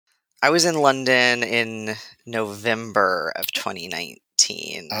I was in London in November of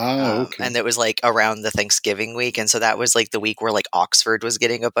 2019. Okay. And it was like around the Thanksgiving week. And so that was like the week where like Oxford was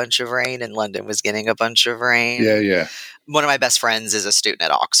getting a bunch of rain and London was getting a bunch of rain. Yeah. One of my best friends is a student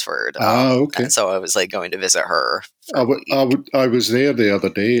at Oxford. Okay. And so I was like going to visit her. I was there the other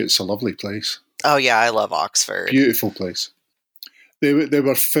day. It's a lovely place. Oh yeah, I love Oxford. Beautiful place. They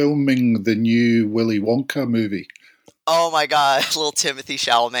were filming the new Willy Wonka movie. Oh my God, little Timothy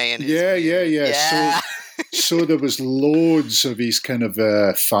Chalamet. Yeah. So there was loads of these kind of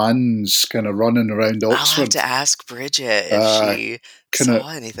fans kind of running around Oxford. I'll have to ask Bridget if she saw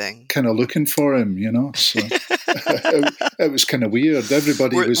anything. Kind of looking for him, you know. So it was kind of weird.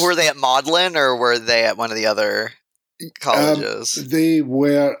 Everybody Were they at Magdalen or were they at one of the other colleges? They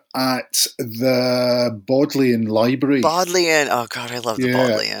were at the Bodleian Library. Bodleian, oh God, I love the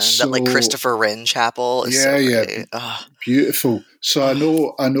Bodleian. So, that like Christopher Wren Chapel is so great. Oh. Beautiful. So I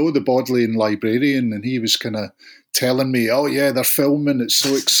know the Bodleian librarian, and he was kind of telling me, "Oh yeah, they're filming. It's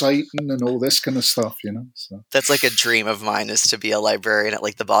so exciting and all this kind of stuff," you know. So that's like a dream of mine, is to be a librarian at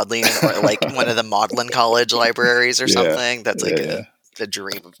like the Bodleian or like one of the Magdalen College libraries or something. That's like a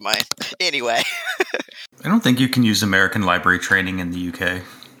dream of mine. Anyway. I don't think you can use American library training in the UK.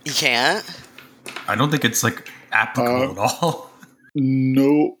 You can't? I don't think it's like applicable at all.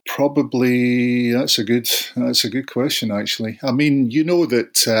 No, probably that's a good question, actually. I mean, you know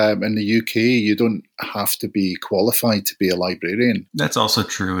that in the UK you don't have to be qualified to be a librarian. That's also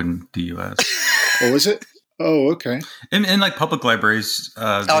true in the US. Oh, is it? Oh, okay. In like public libraries.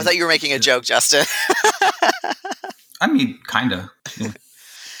 I thought you were making a joke, Justin. I mean, kind of. Yeah.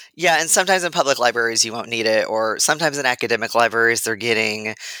 Yeah, and sometimes in public libraries you won't need it, or sometimes in academic libraries they're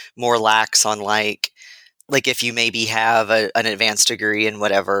getting more lax on like if you maybe have an advanced degree in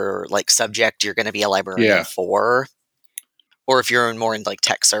whatever like subject you're going to be a librarian for, or if you're more in like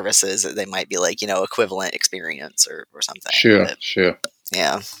tech services, they might be like, you know, equivalent experience or something. Sure.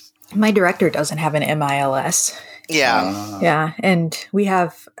 Yeah. My director doesn't have an MILS. Yeah. Yeah, and we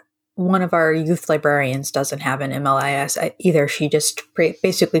have one of our youth librarians doesn't have an MLIS either. She just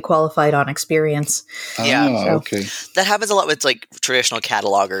basically qualified on experience. Okay. That happens a lot with like traditional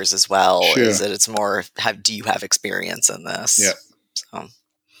catalogers as well. Sure. Is that it's more, do you have experience in this? Yeah. So.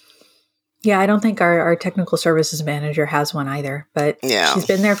 Yeah, I don't think our technical services manager has one either, but she's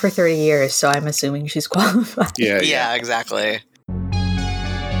been there for 30 years, so I'm assuming she's qualified. Yeah, exactly.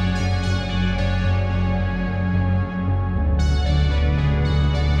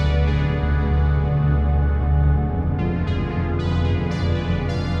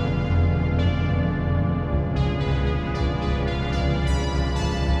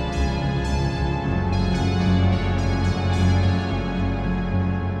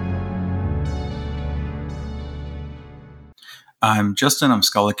 I'm Justin. I'm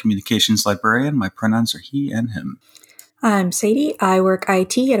Scholar Communications Librarian. My pronouns are he and him. I'm Sadie. I work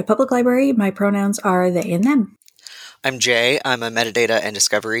IT at a public library. My pronouns are they and them. I'm Jay. I'm a metadata and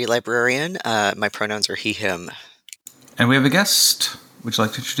discovery librarian. My pronouns are he, him. And we have a guest. Would you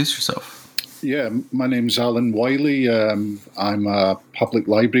like to introduce yourself? Yeah, my name's Alan Wylie. I'm a public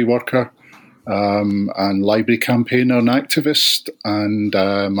library worker and library campaigner and activist, and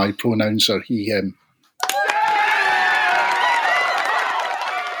my pronouns are he, him.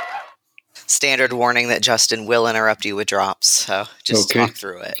 Standard warning that Justin will interrupt you with drops, so just talk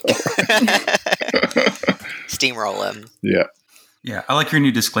through it. Steamroll him. Yeah, I like your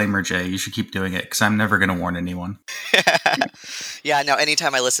new disclaimer, Jay. You should keep doing it, because I'm never going to warn anyone. Yeah, no,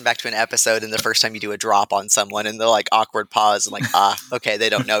 anytime I listen back to an episode and the first time you do a drop on someone and they're like awkward pause, I'm like, okay, they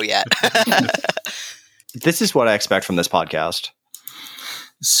don't know yet. This is what I expect from this podcast.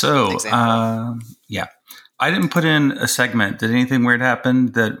 So, I didn't put in a segment. Did anything weird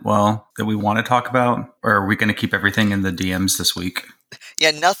happen that we want to talk about? Or are we going to keep everything in the DMs this week?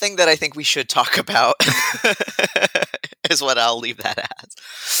 Yeah, nothing that I think we should talk about is what I'll leave that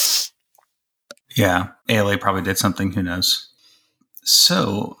as. Yeah, ALA probably did something. Who knows?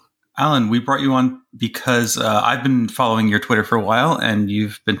 So, Alan, we brought you on because I've been following your Twitter for a while, and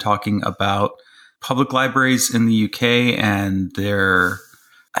you've been talking about public libraries in the UK and their,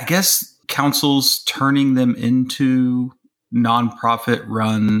 I guess, councils turning them into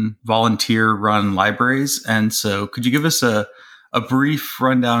nonprofit-run, volunteer-run libraries. And so could you give us a brief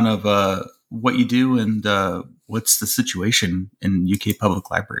rundown of what you do and what's the situation in UK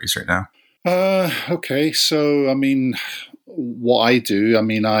public libraries right now? Okay, so, I mean, what I do,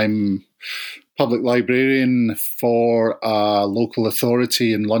 I'm public librarian for a local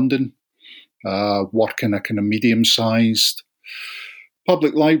authority in London, work in a kind of medium-sized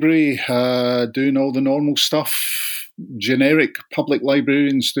public library, doing all the normal stuff, generic public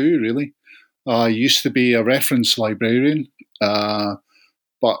librarians do, really. I used to be a reference librarian,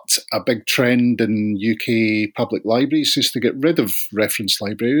 but a big trend in UK public libraries is to get rid of reference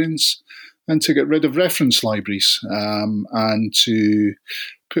librarians and to get rid of reference libraries, and to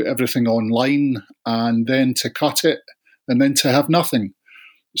put everything online and then to cut it and then to have nothing.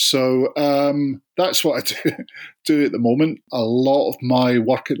 So that's what I do at the moment. A lot of my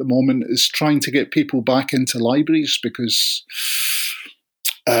work at the moment is trying to get people back into libraries because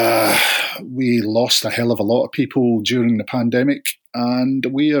we lost a hell of a lot of people during the pandemic, and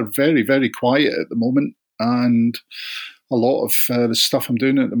we are very, very quiet at the moment. And a lot of the stuff I'm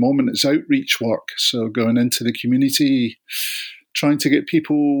doing at the moment is outreach work. So going into the community, trying to get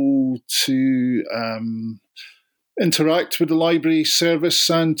people to interact with the library service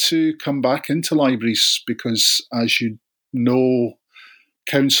and to come back into libraries, because as you know,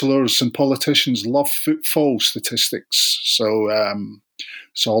 councillors and politicians love footfall statistics. So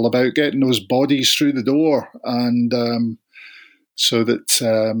it's all about getting those bodies through the door, and so that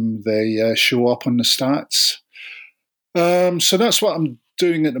they show up on the stats. So that's what I'm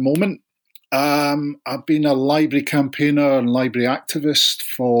doing at the moment. I've been a library campaigner and library activist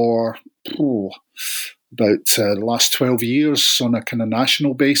for about the last 12 years on a kind of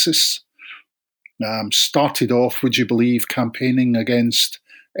national basis. Started off, would you believe, campaigning against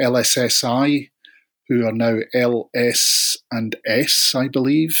LSSI, who are now LS and S, I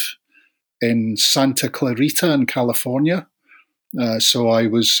believe, in Santa Clarita in California. So I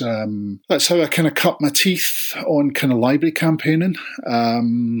was, that's how I kind of cut my teeth on kind of library campaigning,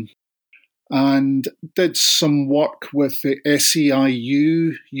 and did some work with the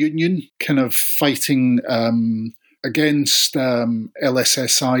SEIU union, kind of fighting against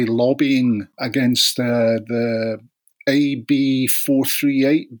LSSI, lobbying against the AB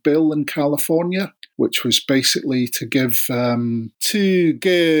 438 bill in California, which was basically to give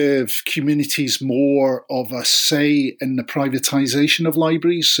communities more of a say in the privatisation of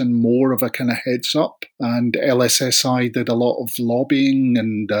libraries and more of a kind of heads up. And LSSI did a lot of lobbying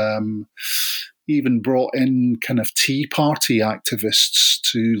and even brought in kind of Tea Party activists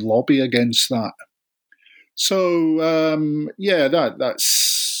to lobby against that. So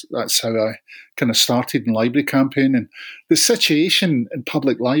that's how I kind of started in library campaigning. The situation in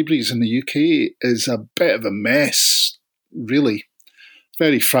public libraries in the UK is a bit of a mess, really.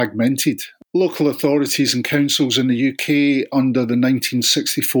 Very fragmented. Local authorities and councils in the UK under the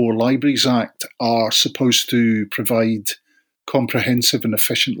 1964 Libraries Act are supposed to provide comprehensive and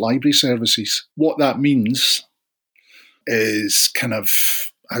efficient library services. What that means is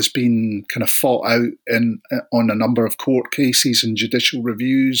has been kind of fought out on a number of court cases and judicial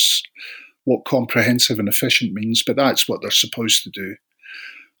reviews, what comprehensive and efficient means, but that's what they're supposed to do.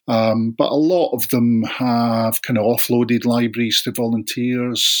 But a lot of them have kind of offloaded libraries to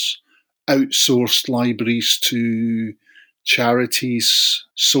volunteers, outsourced libraries to charities,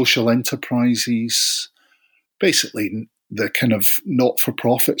 social enterprises, basically the kind of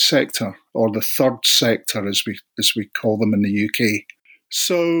not-for-profit sector, or the third sector as we call them in the UK.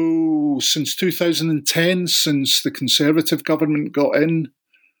 So since 2010, since the Conservative government got in,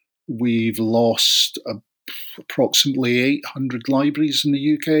 we've lost approximately 800 libraries in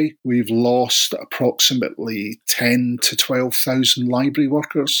the UK. We've lost approximately 10 to 12,000 library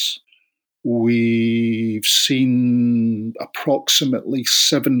workers. We've seen approximately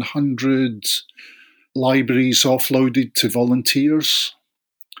 700 libraries offloaded to volunteers.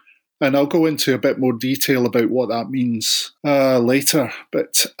 And I'll go into a bit more detail about what that means later.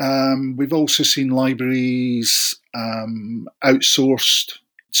 But we've also seen libraries outsourced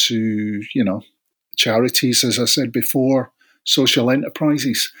to, charities, as I said before, social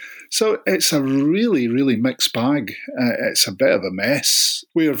enterprises. So it's a really, really mixed bag. It's a bit of a mess.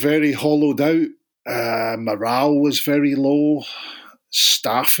 We are very hollowed out. Morale was very low.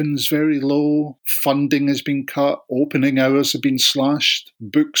 Staffing's very low, funding has been cut, opening hours have been slashed,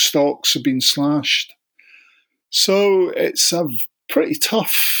 book stocks have been slashed. So it's a pretty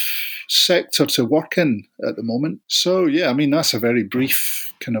tough sector to work in at the moment. So that's a very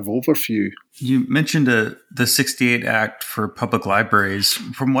brief kind of overview. You mentioned the 68 Act for public libraries.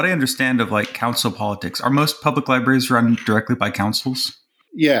 From what I understand of council politics, are most public libraries run directly by councils?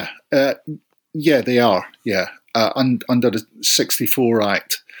 Yeah, they are, yeah. Under the 64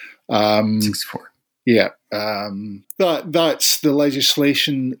 Act. 64. Yeah. That's the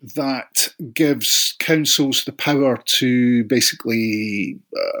legislation that gives councils the power to basically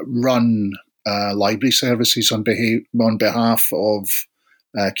run library services on behalf of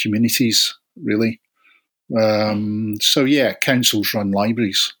communities, really. So yeah, councils run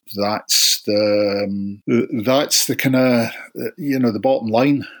libraries. That's the kind of the bottom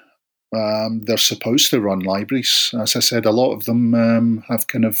line. They're supposed to run libraries. As I said, a lot of them have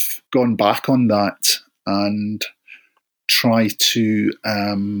kind of gone back on that and try to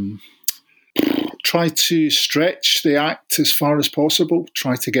stretch the act as far as possible.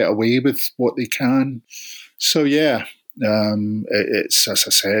 Try to get away with what they can. So yeah. It's, as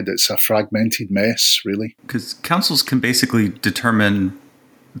I said, it's a fragmented mess, really. Because councils can basically determine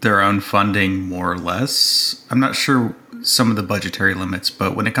their own funding more or less. I'm not sure some of the budgetary limits,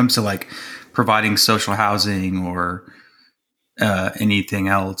 but when it comes to like providing social housing or anything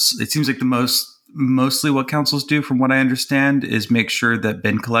else, it seems like mostly what councils do, from what I understand, is make sure that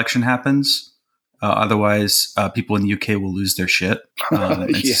bin collection happens. Otherwise, people in the UK will lose their shit,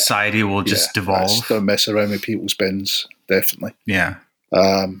 and society will just devolve. Don't mess around with people's bins, definitely. Yeah.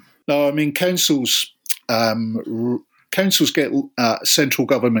 No, I mean councils get a central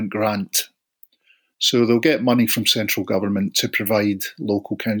government grant, so they'll get money from central government to provide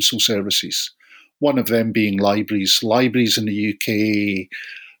local council services. One of them being libraries. Libraries in the UK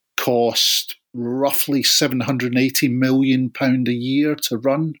cost roughly £780 million a year to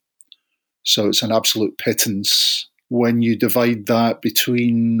run. So it's an absolute pittance. When you divide that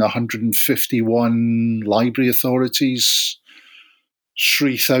between 151 library authorities,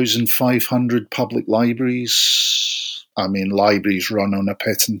 3,500 public libraries, I mean, libraries run on a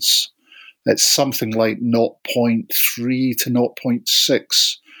pittance. It's something like 0.3 to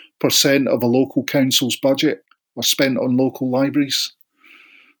 0.6% of a local council's budget are spent on local libraries.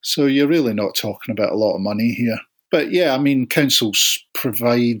 So you're really not talking about a lot of money here. But yeah, I mean, councils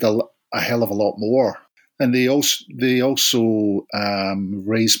provide a hell of a lot more, and they also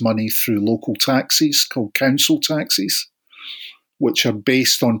raise money through local taxes called council taxes, which are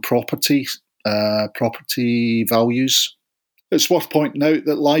based on property values. It's worth pointing out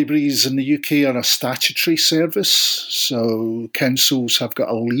that libraries in the UK are a statutory service, so councils have got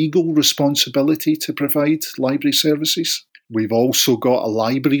a legal responsibility to provide library services. We've also got a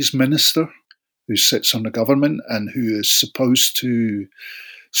libraries minister who sits on the government and who is supposed to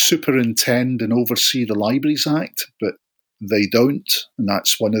superintend and oversee the Libraries Act, but they don't, and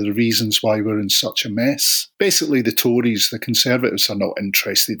that's one of the reasons why we're in such a mess. Basically, the Tories, the Conservatives, are not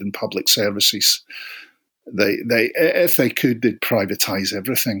interested in public services. They if they could, they'd privatise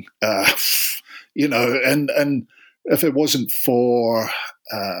everything. And if it wasn't for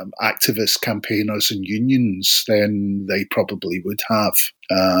activist campaigners and unions, then they probably would have.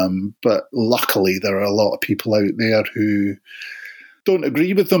 But luckily, there are a lot of people out there who don't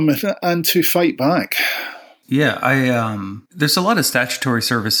agree with them and to fight back. Yeah, there's a lot of statutory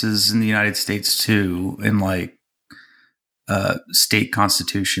services in the United States too, in like state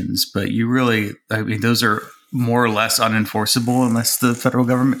constitutions, but those are more or less unenforceable unless the federal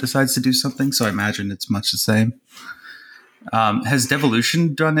government decides to do something. So I imagine it's much the same. Has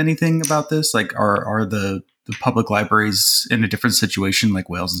devolution done anything about this? Like, are the public libraries in a different situation, like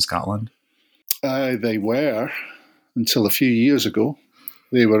Wales and Scotland? They were. Until a few years ago,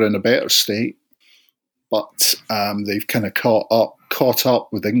 they were in a better state, but they've kind of caught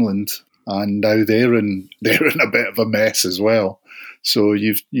up with England, and now they're in a bit of a mess as well. So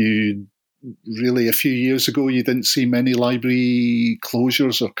you really, a few years ago, you didn't see many library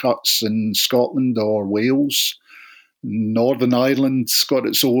closures or cuts in Scotland or Wales. Northern Ireland's got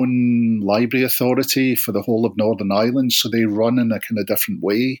its own library authority for the whole of Northern Ireland, so they run in a kind of different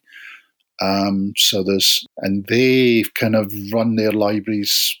way. They've kind of run their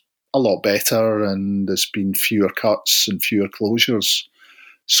libraries a lot better, and there's been fewer cuts and fewer closures.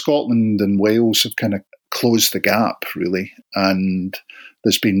 Scotland and Wales have kind of closed the gap, really, and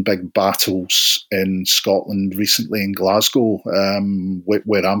there's been big battles in Scotland recently in Glasgow,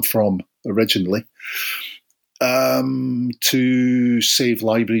 where I'm from originally, to save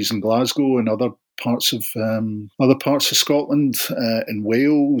libraries in Glasgow and other parts of Scotland. In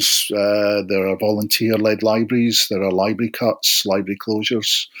Wales, there are volunteer-led libraries. There are library cuts, library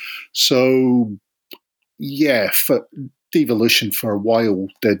closures. So, yeah, devolution for a while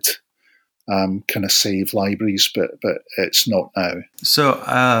did kind of save libraries, but it's not now. So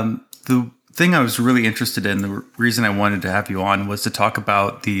the thing I was really interested in, the reason I wanted to have you on, was to talk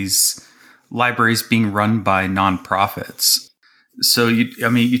about these libraries being run by nonprofits. So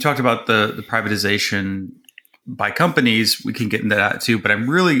you talked about the privatization by companies. We can get into that too, but I'm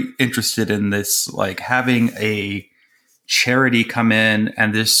really interested in this, like having a charity come in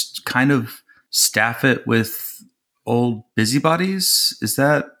and just kind of staff it with old busybodies. Is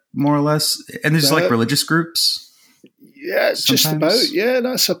that more or less? And there's like religious groups. Yeah, just about. Yeah,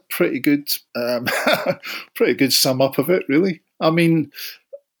 that's a pretty good, pretty good sum up of it, really. I mean,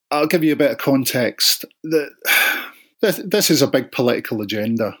 I'll give you a bit of context. This is a big political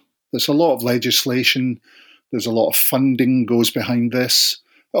agenda. There's a lot of legislation. There's a lot of funding goes behind this.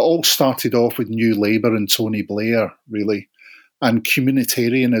 It all started off with New Labour and Tony Blair, really, and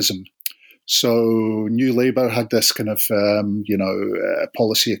communitarianism. So New Labour had this kind of,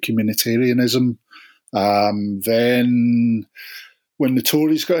 policy of communitarianism. Then when the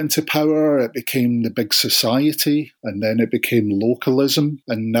Tories got into power, it became the big society, and then it became localism,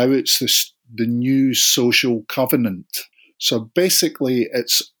 and now it's the new social covenant. So basically,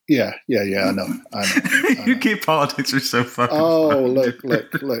 it's I know. UK politics are so fucking fun.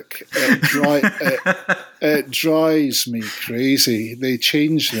 Look. It drives me crazy. They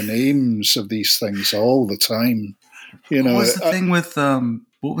change the names of these things all the time. You know, what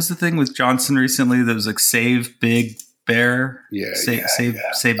was the thing with Johnson recently that was like Save Big Bear? Save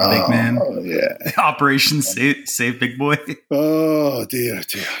Big Man. Yeah. Operation Save Big Boy. Oh dear.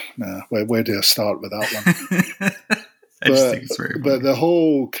 No, where do I start with that one? I just think it's very funny. But the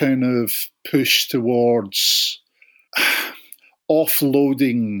whole kind of push towards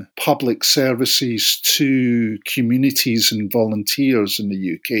offloading public services to communities and volunteers in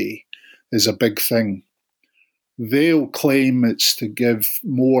the UK is a big thing. They'll claim it's to give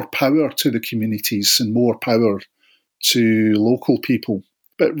more power to the communities and more power to local people.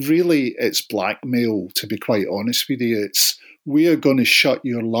 But really, it's blackmail, to be quite honest with you. It's, we are going to shut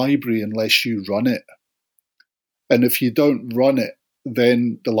your library unless you run it. And if you don't run it,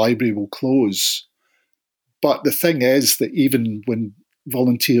 then the library will close. But the thing is that even when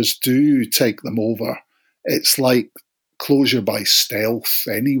volunteers do take them over, it's like closure by stealth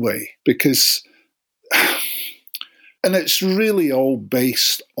anyway, because... And it's really all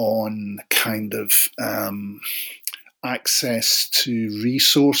based on kind of access to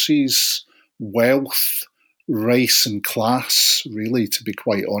resources, wealth, race and class, really, to be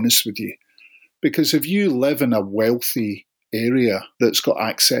quite honest with you. Because if you live in a wealthy area that's got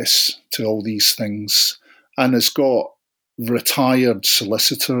access to all these things and has got retired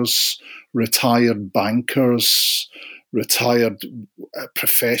solicitors, retired bankers, retired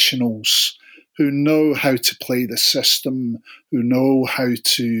professionals who know how to play the system, who know how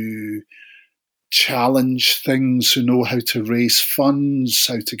to challenge things, who know how to raise funds,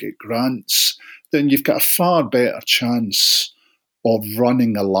 how to get grants, then you've got a far better chance of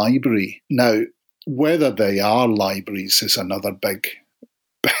running a library. Now, whether they are libraries is another big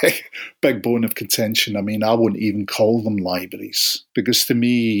bone of contention. I mean, I wouldn't even call them libraries, because to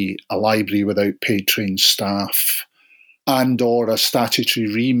me, a library without paid trained staff and or a statutory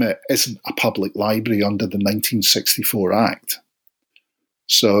remit isn't a public library under the 1964 Act.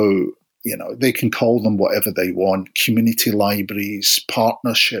 So, you know, they can call them whatever they want, community libraries,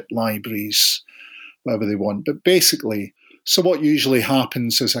 partnership libraries, whatever they want. But basically, so what usually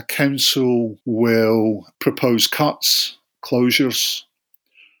happens is a council will propose cuts, closures.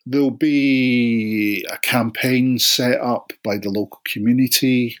 There'll be a campaign set up by the local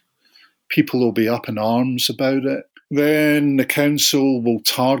community. People will be up in arms about it. Then the council will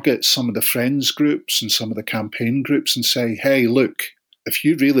target some of the friends groups and some of the campaign groups and say, hey, look, if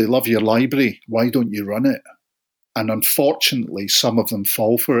you really love your library, why don't you run it? And unfortunately, some of them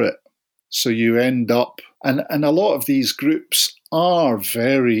fall for it. So you end up, and a lot of these groups are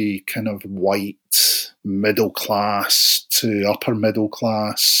very kind of white, middle class to upper middle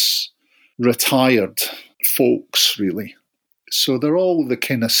class, retired folks, really. So they're all the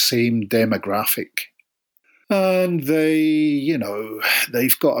kind of same demographic. And they, you know,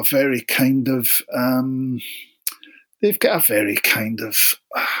 they've got a very kind of, I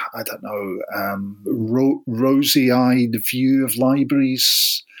don't know, rosy-eyed view of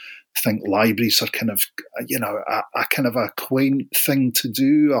libraries. I think libraries are kind of, you know, a kind of a quaint thing to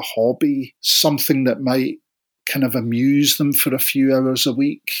do, a hobby, something that might kind of amuse them for a few hours a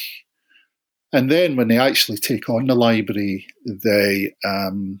week. And then when they actually take on the library, the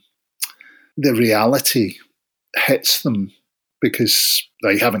reality hits them, because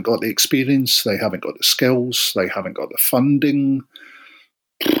they haven't got the experience, they haven't got the skills, they haven't got the funding,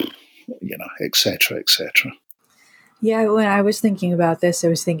 you know, etc., etc. Yeah, when I was thinking about this, I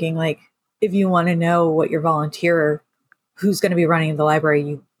was thinking, like, if you want to know what your volunteer, who's going to be running the library,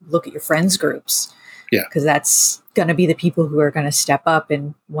 you look at your friends groups. Yeah. Because that's going to be the people who are going to step up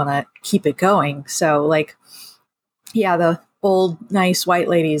and want to keep it going. So, like, yeah, the old, nice white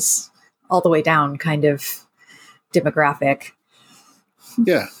ladies all the way down kind of demographic.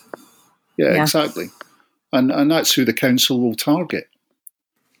 Yeah, exactly. And that's who the council will target.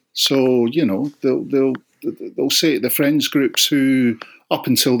 So, you know, they'll they'll say the friends groups who, up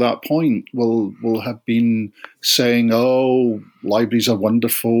until that point, will have been saying, "Oh, libraries are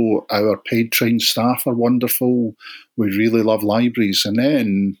wonderful. Our paid trained staff are wonderful. We really love libraries." And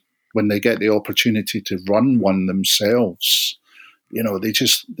then when they get the opportunity to run one themselves, they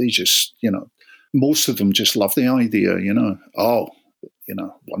just most of them just love the idea. Oh,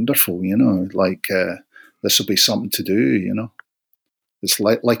 wonderful. This will be something to do. It's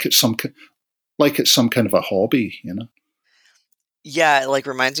like it's some kind of a hobby. Yeah, it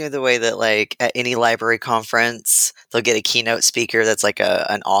reminds me of the way that at any library conference, they'll get a keynote speaker that's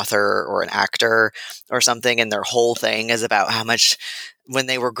an author or an actor or something, and their whole thing is about how much when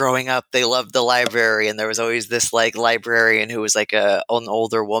they were growing up they loved the library, and there was always this librarian who was an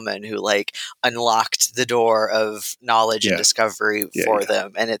older woman who unlocked the door of knowledge and discovery for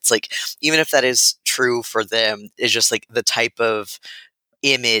them. And it's even if that is true for them, it's just the type of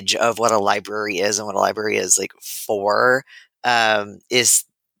image of what a library is and what a library is for isn't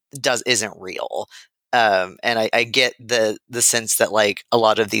real. And I get the sense that a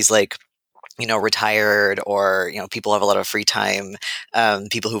lot of these retired or people have a lot of free time,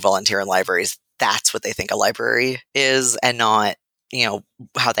 people who volunteer in libraries, that's what they think a library is, and not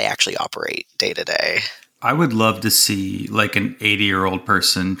how they actually operate day to day. I would love to see an 80-year-old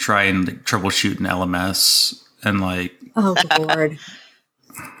person try and troubleshoot an LMS and oh Lord,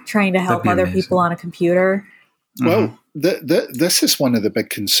 trying to help other people on a computer. Well, this is one of the big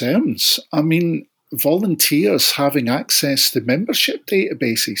concerns. I mean, volunteers having access to membership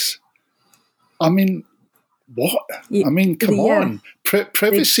databases. I mean, what? I mean, come on,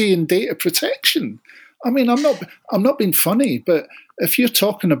 privacy and data protection. I mean, I'm not being funny, but if you're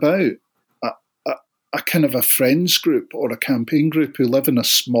talking about a kind of a friends group or a campaign group who live in a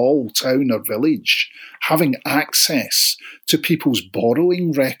small town or village, having access to people's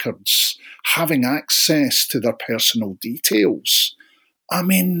borrowing records, having access to their personal details. I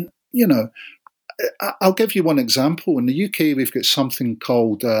mean, I'll give you one example. In the UK, we've got something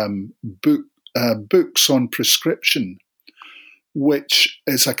called Books on Prescription, which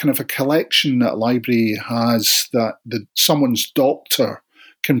is a kind of a collection that a library has that someone's doctor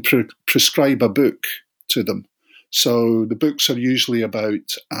can prescribe a book to them. So the books are usually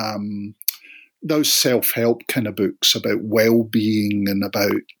about those self-help kind of books about well-being and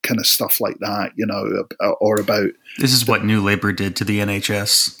about kind of stuff like that, or about... This is what New Labour did to the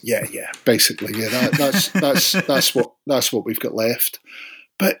NHS. Yeah, basically, yeah. That's what we've got left.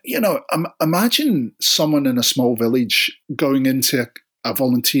 But imagine someone in a small village going into a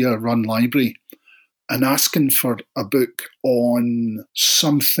volunteer-run library and asking for a book on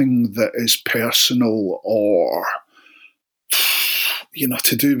something that is personal or,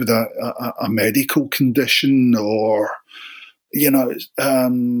 to do with a medical condition, or, a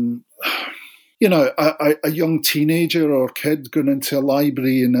young teenager or kid going into a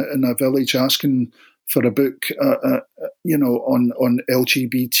library in a village asking for a book, on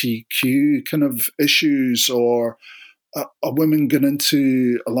LGBTQ kind of issues, or a woman going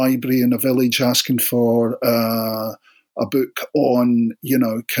into a library in a village asking for a book on,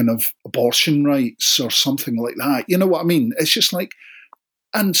 kind of abortion rights or something like that. You know what I mean? It's just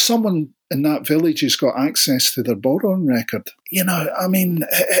and someone in that village has got access to their borrowing record. I mean,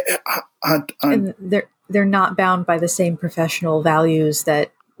 and they're not bound by the same professional values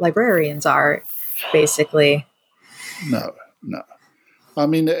that librarians are, basically. No. I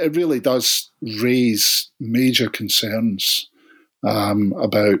mean, it really does raise major concerns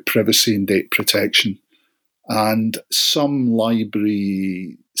about privacy and data protection. And some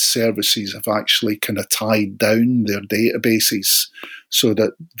library services have actually kind of tied down their databases so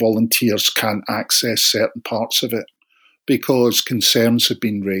that volunteers can't access certain parts of it because concerns have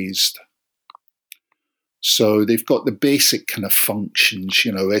been raised. So they've got the basic kind of functions,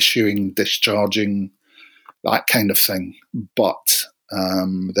 issuing, discharging, that kind of thing, but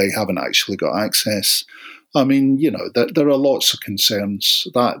they haven't actually got access. I mean, there are lots of concerns.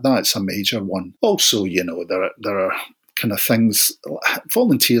 That's a major one. Also, there are kind of things.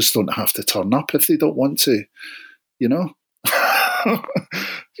 Volunteers don't have to turn up if they don't want to.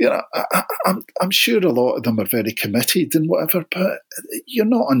 I'm sure a lot of them are very committed and whatever, but you're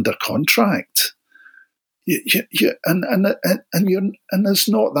not under contract. And there's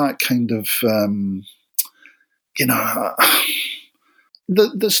not that kind of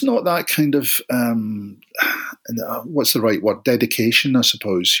there's not that kind of what's the right word? Dedication, I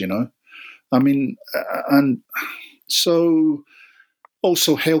suppose. I mean, and so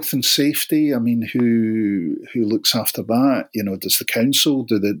also health and safety. I mean, who looks after that? Does the council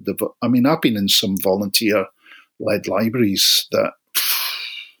I mean, I've been in some volunteer-led libraries that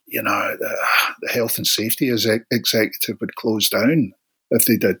the health and safety executive would close down if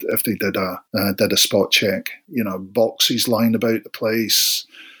they did a spot check. Boxes lying about the place,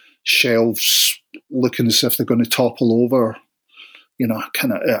 shelves looking as if they're going to topple over.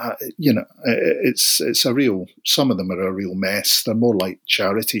 It's a real. Some of them are a real mess. They're more like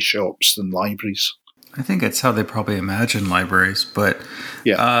charity shops than libraries. I think it's how they probably imagine libraries. But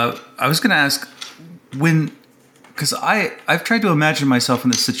yeah, I was going to ask because I've tried to imagine myself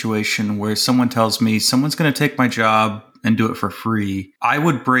in this situation where someone tells me someone's going to take my job and do it for free. I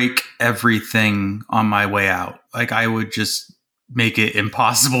would break everything on my way out. Like I would just make it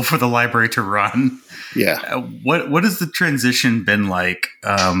impossible for the library to run. Yeah. What has the transition been like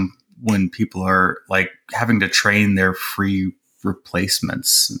when people are like having to train their free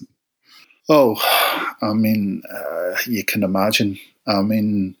replacements? Oh, I mean, you can imagine. I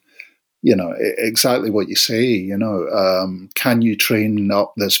mean, exactly what you say. Can you train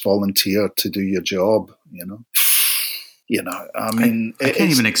up this volunteer to do your job? I mean, I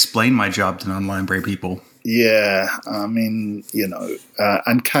can't even explain my job to non-library people. Yeah, I mean,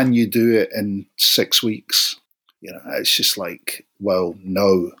 and can you do it in 6 weeks? It's just like, well,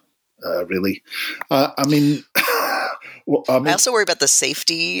 no, really. I mean, I also worry about the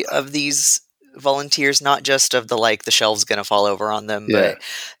safety of these volunteers, not just of the shelves going to fall over on them, but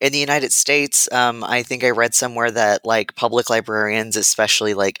in the United States, I think I read somewhere that public librarians,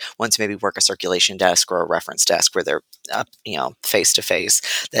 especially ones who maybe work a circulation desk or a reference desk where they're up, face to face,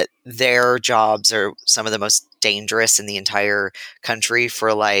 that their jobs are some of the most dangerous in the entire country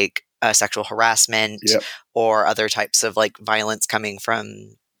for sexual harassment or other types of violence coming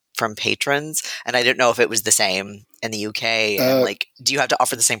from patrons. And I didn't know if it was the same in the UK. And do you have to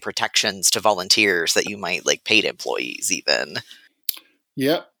offer the same protections to volunteers that you might paid employees even?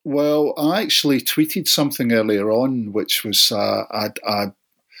 Yeah. Well, I actually tweeted something earlier on, which was a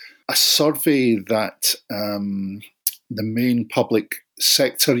survey that the main public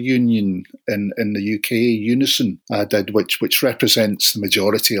sector union in the UK, Unison, did, which represents the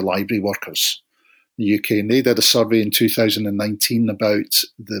majority of library workers. The UK, and they did a survey in 2019 about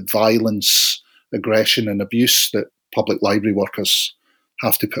the violence, aggression and abuse that public library workers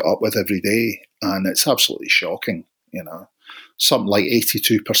have to put up with every day. And it's absolutely shocking, Something like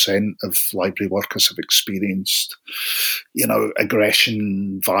 82% of library workers have experienced,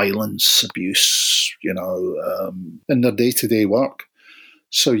 aggression, violence, abuse, in their day-to-day work.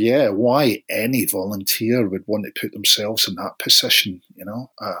 So, why any volunteer would want to put themselves in that position,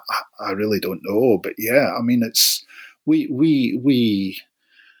 I really don't know. But, I mean, it's we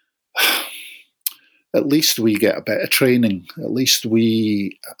at least we get a bit of training. At least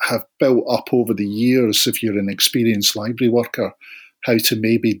we have built up over the years, if you're an experienced library worker, how to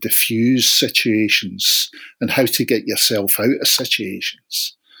maybe diffuse situations and how to get yourself out of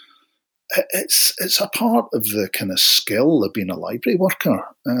situations. It's a part of the kind of skill of being a library worker.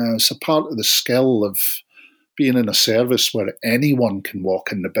 It's a part of the skill of being in a service where anyone can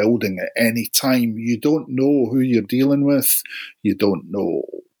walk in the building at any time. You don't know who you're dealing with. You don't know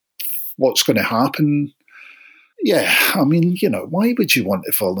what's going to happen. Yeah, I mean, why would you want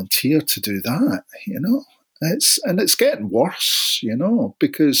to volunteer to do that? It's getting worse,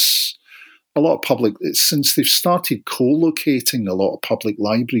 because a lot of since they've started co-locating a lot of public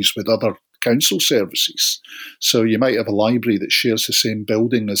libraries with other council services. So you might have a library that shares the same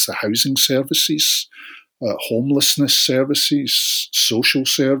building as the housing services, homelessness services, social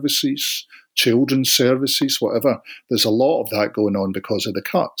services, children's services, whatever. There's a lot of that going on because of the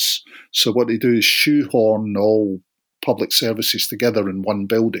cuts. So what they do is shoehorn all public services together in one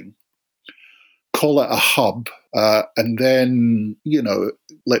building, call it a hub, and then,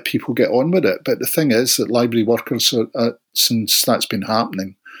 let people get on with it. But the thing is that library workers, since that's been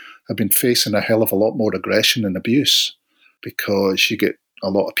happening, have been facing a hell of a lot more aggression and abuse, because you get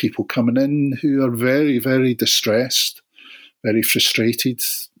a lot of people coming in who are very, very distressed, very frustrated,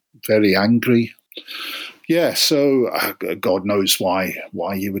 very angry. Yeah, so God knows why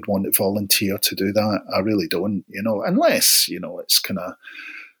you would want to volunteer to do that. I really don't, unless, it's kind of,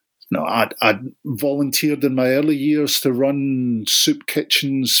 I'd volunteered in my early years to run soup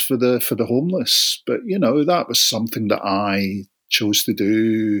kitchens for the homeless, but that was something that I chose to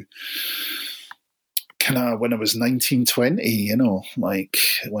do kind of when I was 19, 20,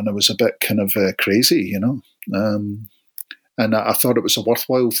 when I was a bit kind of crazy, and I thought it was a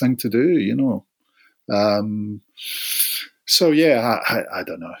worthwhile thing to do, So I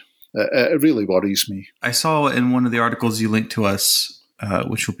don't know. It really worries me. I saw in one of the articles you linked to us,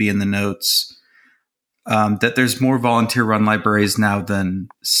 which will be in the notes, that there's more volunteer-run libraries now than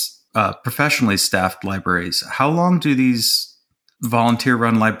professionally staffed libraries. How long do these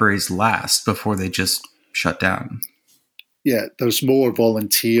volunteer-run libraries last before they just shut down? Yeah, there's more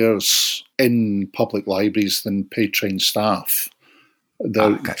volunteers in public libraries than paid trained staff.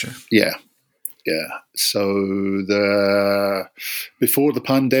 Gotcha. Yeah. So before the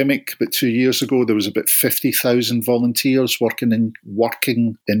pandemic, about 2 years ago, there was about 50,000 volunteers working in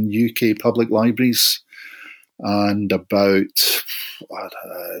UK public libraries, and about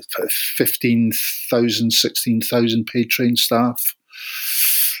 15,000, 16,000 paid trained staff.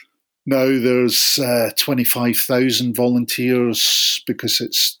 Now there's 25,000 volunteers, because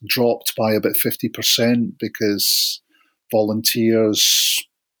it's dropped by about 50%, because volunteers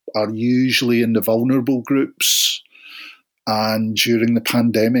are usually in the vulnerable groups, and during the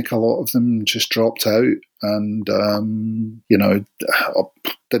pandemic a lot of them just dropped out and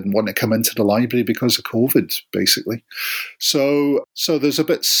didn't want to come into the library because of COVID, basically. So there's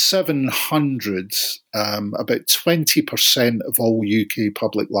about 700, about 20% of all UK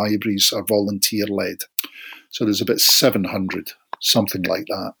public libraries are volunteer-led. So there's about 700, something like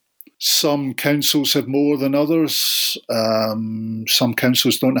that. Some councils have more than others. Some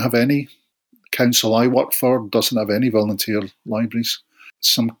councils don't have any. The council I work for doesn't have any volunteer libraries.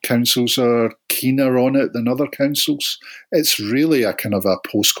 Some councils are keener on it than other councils. It's really a kind of a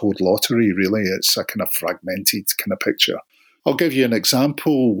postcode lottery, really. It's a kind of fragmented kind of picture. I'll give you an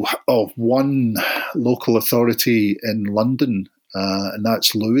example of one local authority in London, and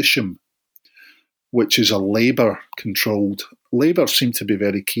that's Lewisham, which is a Labour-controlled. Labour seem to be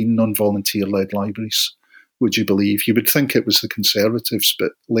very keen on volunteer-led libraries, would you believe? You would think it was the Conservatives,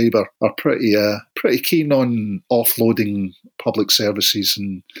 but Labour are pretty keen on offloading public services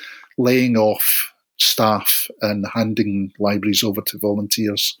and laying off staff and handing libraries over to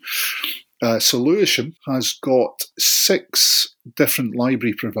volunteers. So Lewisham has got 6 different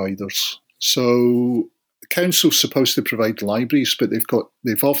library providers. So the council's supposed to provide libraries, but they've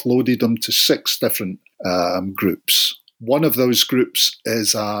offloaded them to 6 different groups. One of those groups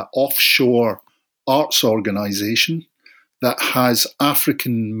is an offshore arts organisation that has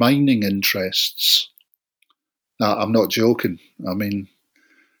African mining interests. Now, I'm not joking. I mean,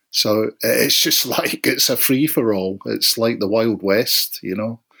 so it's just like it's a free-for-all. It's like the Wild West, you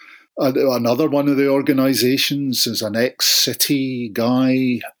know. Another one of the organisations is an ex-City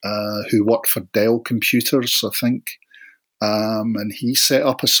guy who worked for Dell Computers, I think. And he set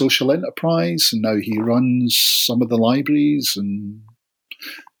up a social enterprise, and now he runs some of the libraries. And,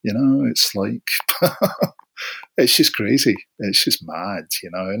 you know, it's like, it's just crazy. It's just mad, you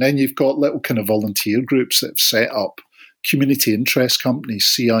know. And then you've got little kind of volunteer groups that have set up community interest companies,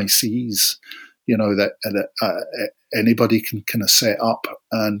 CICs, you know, that anybody can kind of set up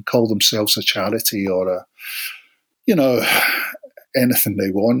and call themselves a charity or anything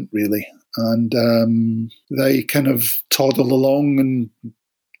they want, really. And they kind of toddle along and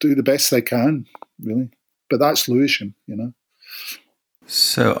do the best they can, really. But that's Lewisham, you know.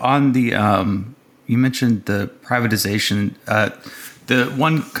 So on the, you mentioned the privatization. The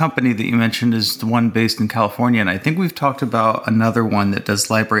one company that you mentioned is the one based in California, and I think we've talked about another one that does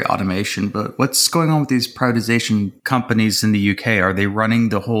library automation. But what's going on with these privatization companies in the UK? Are they running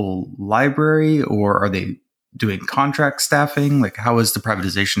the whole library, or are they doing contract staffing? Like, how is the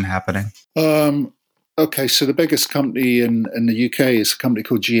privatization happening? Okay, so the biggest company in the UK is a company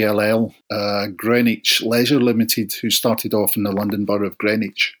called GLL, Greenwich Leisure Limited, who started off in the London Borough of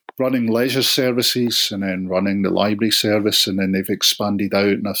Greenwich, running leisure services and then running the library service, and then they've expanded out,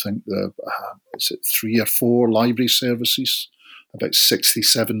 and I think is it 3 or 4 library services, about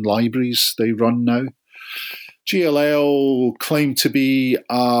 67 libraries they run now. GLL claim to be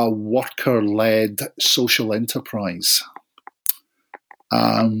a worker-led social enterprise,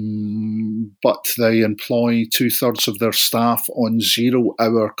 but they employ 2/3 of their staff on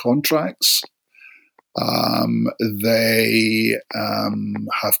 0-hour contracts. They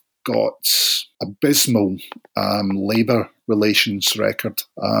have got abysmal labour relations record.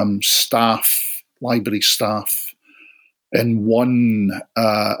 Library staff in one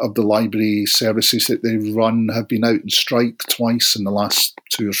of the library services that they run have been out on strike twice in the last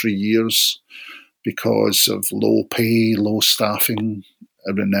 2 or 3 years because of low pay, low staffing,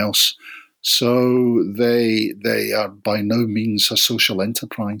 everything else. So they are by no means a social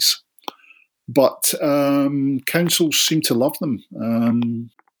enterprise. But councils seem to love them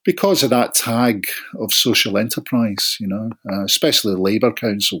because of that tag of social enterprise, you know, especially Labour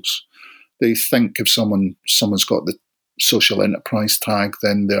councils. They think if someone's got the social enterprise tag,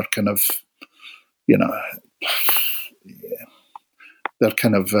 then they're kind of, you know, they're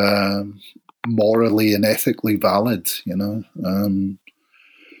kind of morally and ethically valid, you know.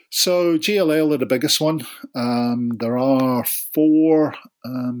 So GLL are the biggest one. There are four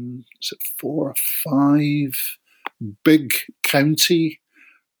or five big county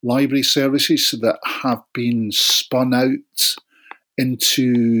library services that have been spun out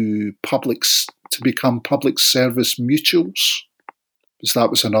into to become public service mutuals. Because that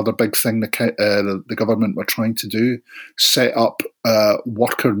was another big thing the government were trying to do, set up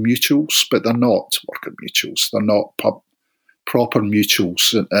worker mutuals, but they're not worker mutuals. They're not proper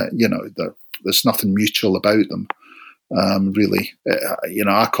mutuals. There's nothing mutual about them, really.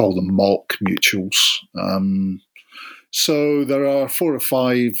 I call them mock mutuals. So there are 4 or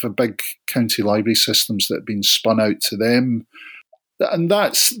 5 big county library systems that have been spun out to them, and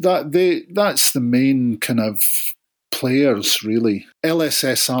that's the main kind of players, really.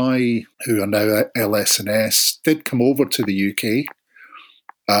 LSSI, who are now LS&S, did come over to the UK.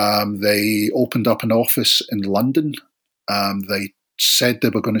 They opened up an office in London. They said they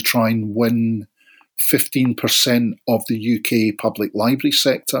were going to try and win 15% of the UK public library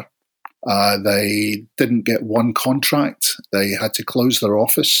sector. They didn't get one contract. They had to close their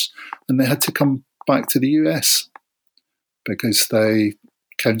office and they had to come back to the US because the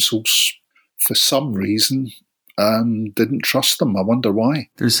councils, for some reason, didn't trust them. I wonder why.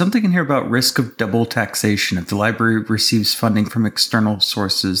 There's something in here about risk of double taxation if the library receives funding from external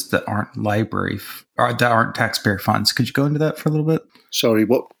sources that aren't or that aren't taxpayer funds. Could you go into that for a little bit? Sorry,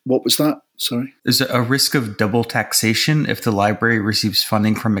 what was that? Sorry. Is a risk of double taxation if the library receives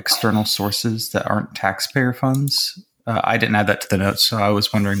funding from external sources that aren't taxpayer funds? I didn't add that to the notes, so I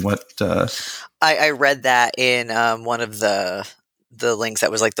was wondering what... I read that in one of the links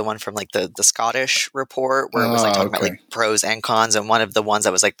that was like the one from like the Scottish report where it was like talking about like pros and cons, and one of the ones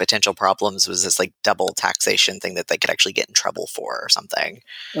that was like potential problems was this like double taxation thing that they could actually get in trouble for or something.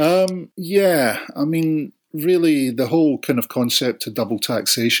 Yeah, I mean, really the whole kind of concept of double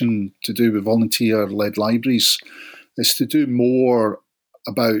taxation to do with volunteer-led libraries is to do more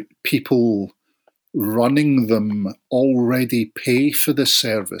about people running them already pay for the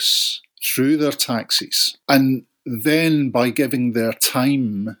service through their taxes, and then by giving their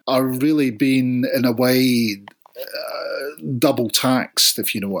time are really being in a way double taxed,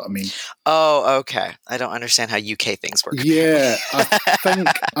 if you know what I mean. Oh, okay. I don't understand how UK things work. Yeah,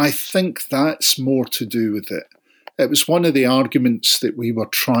 I think that's more to do with it. It was one of the arguments that we were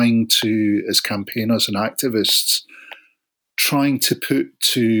trying to, as campaigners and activists, trying to put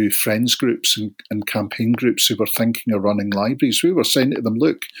to friends groups and campaign groups who were thinking of running libraries. We were saying to them,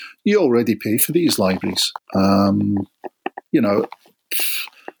 look, you already pay for these libraries.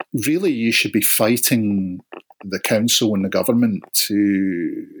 Really you should be fighting the council and the government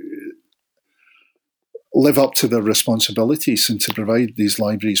to live up to their responsibilities and to provide these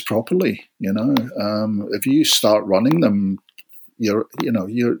libraries properly. If you start running them,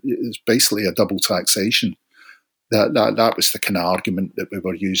 it's basically a double taxation. That was the kind of argument that we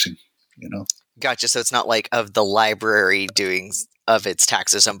were using, Gotcha. So it's not like of the library doing of its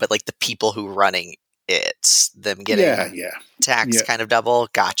taxes, but like the people who running it, them getting taxed kind of double.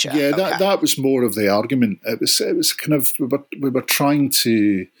 Gotcha. Yeah, okay. that was more of the argument. It was kind of we were trying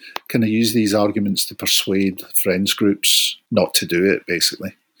to kind of use these arguments to persuade friends groups not to do it.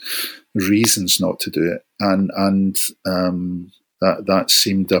 Basically, reasons not to do it, and that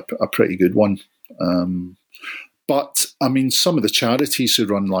seemed a pretty good one. But, I mean, some of the charities who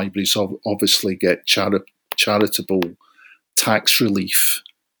run libraries obviously get charitable tax relief.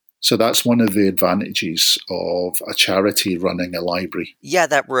 So that's one of the advantages of a charity running a library. Yeah,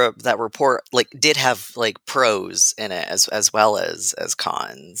 that report did have pros in it as well as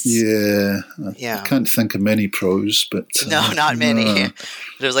cons. Yeah, I can't think of many pros, but no, not many. It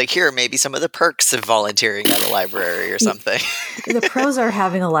was here are maybe some of the perks of volunteering at a library or something. The pros are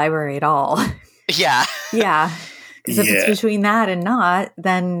having a library at all. Yeah, yeah. Because if it's between that and not,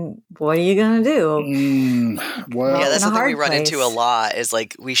 then what are you going to do? That's something we run into a lot is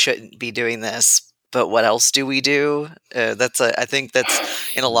we shouldn't be doing this, but what else do we do? I think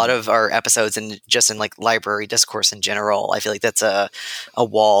that's in a lot of our episodes and just in library discourse in general. I feel like that's a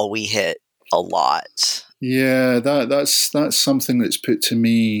wall we hit a lot. Yeah, that's something that's put to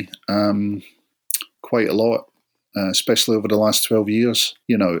me quite a lot. Especially over the last 12 years,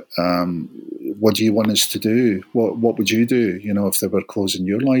 what do you want us to do? What would you do, if they were closing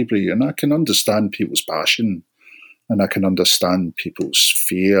your library? And I can understand people's passion and I can understand people's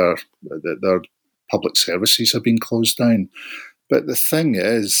fear that their public services are being closed down. But the thing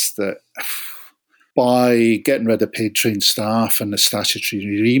is that by getting rid of paid trained staff and the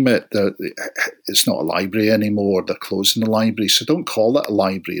statutory remit, it's not a library anymore. They're closing the library. So don't call it a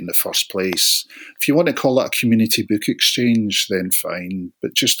library in the first place. If you want to call it a community book exchange, then fine,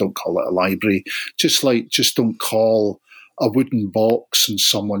 but just don't call it a library. Just don't call a wooden box in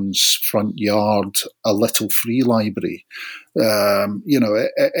someone's front yard a little free library.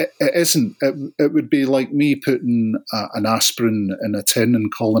 It isn't. It would be like me putting an aspirin in a tin and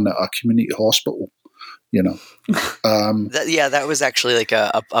calling it a community hospital. That was actually like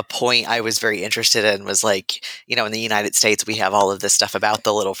a point I was very interested in, was like, in the United States, we have all of this stuff about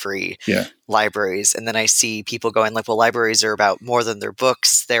the little free libraries. And then I see people going like, well, libraries are about more than their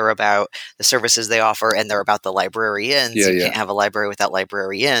books. They're about the services they offer, and they're about the librarians. You can't have a library without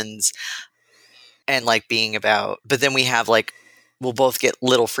librarians. And like being about, but then we have like, we'll both get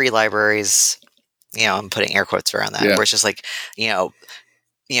little free libraries, I'm putting air quotes around that, where it's just like,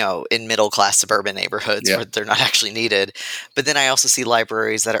 in middle-class suburban neighborhoods where they're not actually needed. But then I also see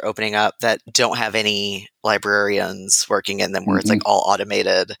libraries that are opening up that don't have any librarians working in them, where it's like all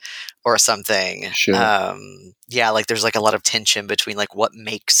automated or something. Sure. Like there's like a lot of tension between like what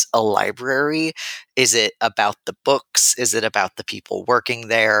makes a library. Is it about the books? Is it about the people working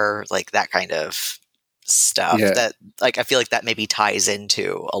there? Like that kind of stuff that like, I feel like that maybe ties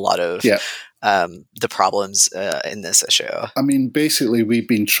into a lot of the problems in this issue. I mean, basically, we've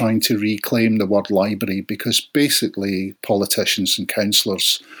been trying to reclaim the word library because basically politicians and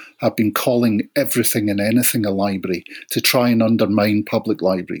councillors have been calling everything and anything a library to try and undermine public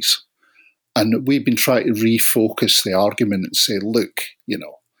libraries. And we've been trying to refocus the argument and say, look,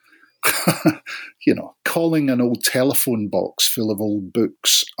 calling an old telephone box full of old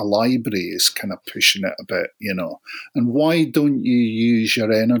books a library is kind of pushing it a bit, And why don't you use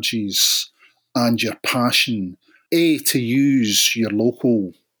your energies and your passion, A, to use your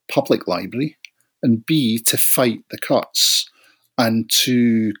local public library, and B, to fight the cuts and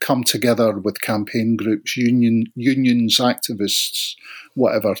to come together with campaign groups, unions, activists,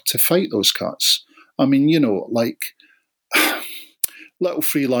 whatever, to fight those cuts. I mean, like little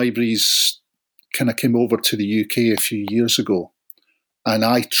free libraries kind of came over to the UK a few years ago, and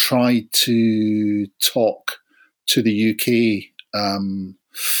I tried to talk to the UK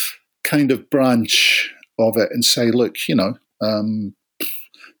kind of branch of it and say, look,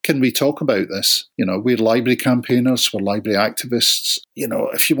 can we talk about this? We're library campaigners, we're library activists.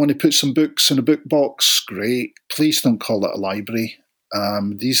 If you want to put some books in a book box, great. Please don't call it a library.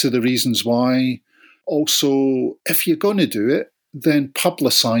 These are the reasons why. Also, if you're going to do it, then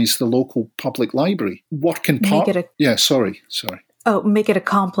publicise the local public library. Work in part. Sorry. Oh, make it a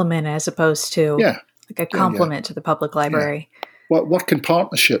compliment as opposed to like a compliment to the public library. Yeah. Work in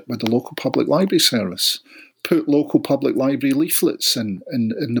partnership with the local public library service. Put local public library leaflets in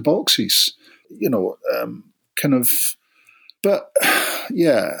the boxes. But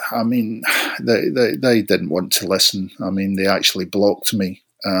I mean, they didn't want to listen. I mean, they actually blocked me.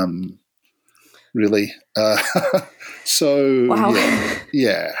 Really. So wow.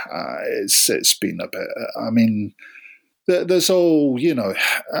 It's been a bit. I mean, there's all,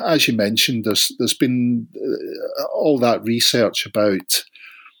 as you mentioned, there's been all that research about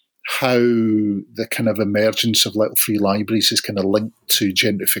how the kind of emergence of little free libraries is kind of linked to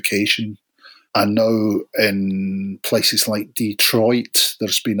gentrification. And now in places like Detroit,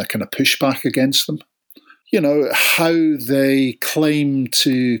 there's been a kind of pushback against them. How they claim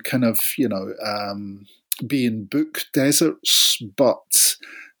to kind of, be in book deserts, but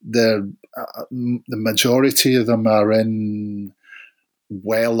the majority of them are in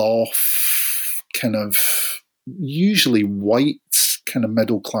well-off, kind of usually white, kind of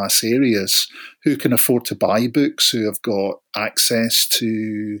middle-class areas who can afford to buy books, who have got access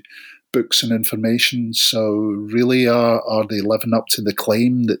to books and information. So really, are they living up to the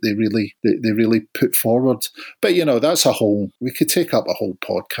claim that they really put forward? But that's we could take up a whole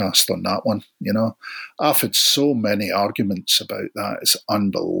podcast on that one. I've had so many arguments about that. It's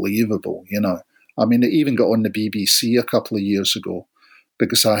unbelievable. I mean, it even got on the BBC a couple of years ago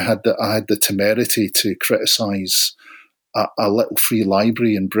because I had the temerity to criticise a little free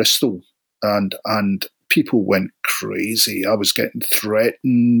library in Bristol, and people went crazy. I was getting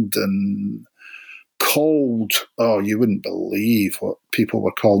threatened and called. Oh, you wouldn't believe what people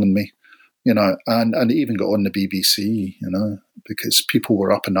were calling me, and it even got on the BBC, because people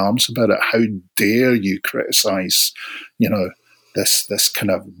were up in arms about it. How dare you criticise, this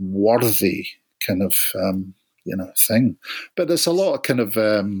kind of worthy kind of, thing. But there's a lot of kind of,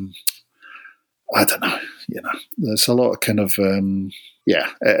 I don't know, there's a lot of kind of,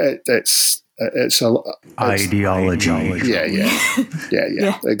 it's a ideology.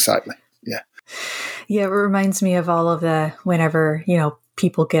 Yeah, exactly. Yeah. Yeah, it reminds me of all of the whenever,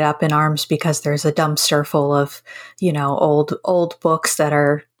 people get up in arms because there's a dumpster full of, old books that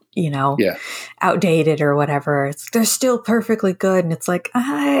are, Yeah. outdated or whatever. They're still perfectly good. And it's like,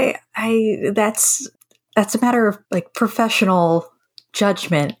 that's a matter of like professional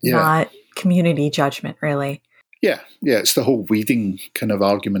judgment, not community judgment, really. Yeah, it's the whole weeding kind of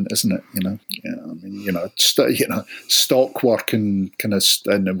argument, isn't it? Stock work and kind of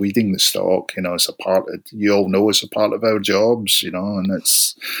and weeding the stock, it's a part of, you all know it's a part of our jobs, and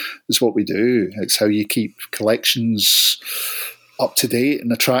it's what we do. It's how you keep collections up to date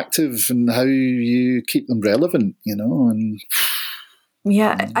and attractive, and how you keep them relevant, and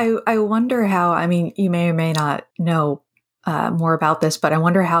yeah, I wonder how. I mean, you may or may not know more about this, but I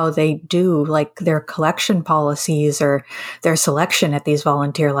wonder how they do like their collection policies or their selection at these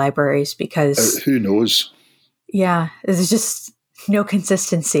volunteer libraries, because who knows? Yeah, there's just no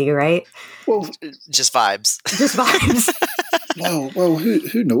consistency, right? Well, just vibes. Just vibes. Well,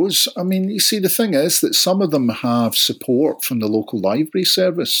 who knows? I mean, you see, the thing is that some of them have support from the local library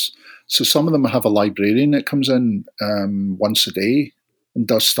service. So some of them have a librarian that comes in once a day and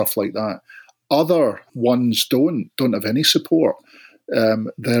does stuff like that. Other ones don't have any support.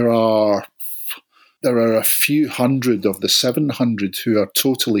 There are a few hundred of the 700 who are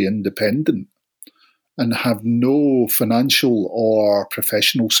totally independent and have no financial or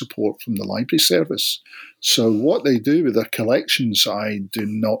professional support from the library service. So what they do with their collections, I do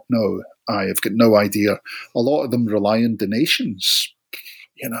not know. I have got no idea. A lot of them rely on donations,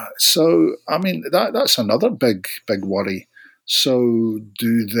 So, I mean, that's another big worry. So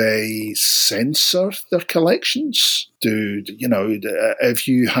do they censor their collections? If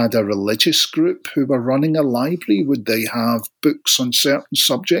you had a religious group who were running a library, would they have books on certain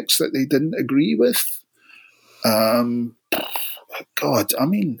subjects that they didn't agree with? God, I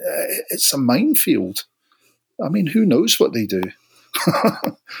mean, it's a minefield. I mean, who knows what they do?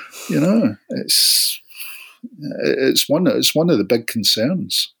 It's one of the big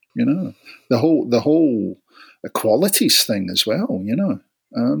concerns. The whole equalities thing as well.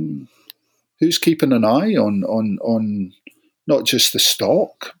 Who's keeping an eye on not just the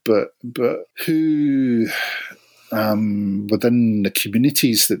stock, but who within the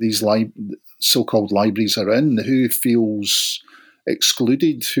communities that these so-called libraries are in, who feels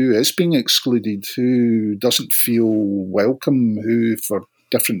excluded, who is being excluded, who doesn't feel welcome, who for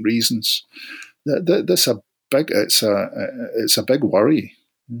different reasons. It's a big worry.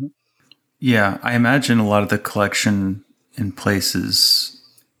 Yeah, I imagine a lot of the collection in places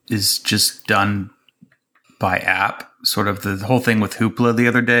is just done by app. Sort of the whole thing with Hoopla the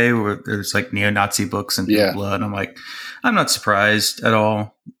other day, where there's like neo-Nazi books and Hoopla, and I'm like, I'm not surprised at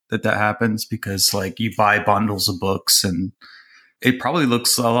all that happens, because like you buy bundles of books, and it probably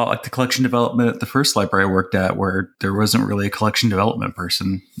looks a lot like the collection development at the first library I worked at, where there wasn't really a collection development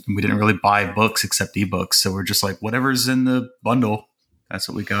person. And we didn't really buy books except ebooks. So we're just like, whatever's in the bundle, that's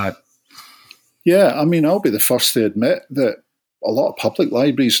what we got. Yeah, I mean, I'll be the first to admit that a lot of public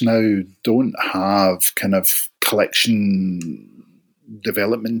libraries now don't have kind of collection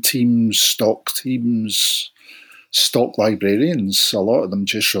development teams, stock librarians. A lot of them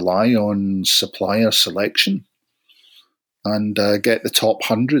just rely on supplier selection and get the top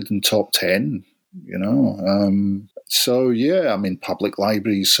 100 and top 10, So, yeah, I mean, public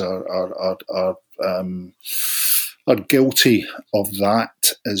libraries are guilty of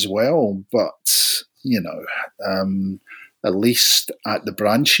that as well. But, at least at the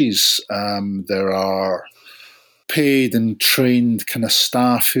branches, there are paid and trained kind of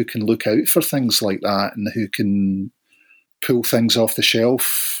staff who can look out for things like that, and who can pull things off the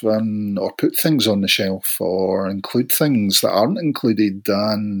shelf or put things on the shelf or include things that aren't included,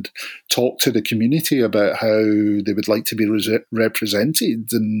 and talk to the community about how they would like to be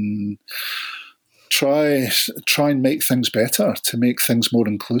represented, and try and make things better, to make things more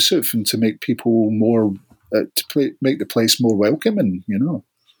inclusive, and to make people more make the place more welcoming.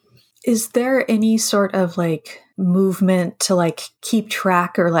 Is there any sort of like movement to like keep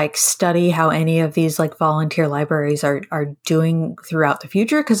track or like study how any of these like volunteer libraries are doing throughout the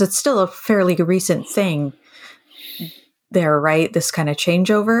future? Because it's still a fairly recent thing there, right? This kind of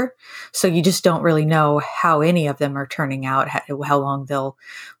changeover. So you just don't really know how any of them are turning out, how long they'll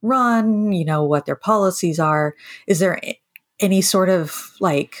run, what their policies are. Is there any sort of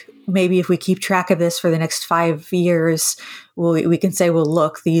like, maybe if we keep track of this for the next 5 years, we can say, well,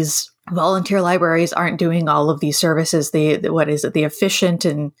 look, these volunteer libraries aren't doing all of these services. The efficient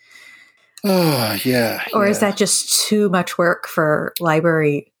and Or is that just too much work for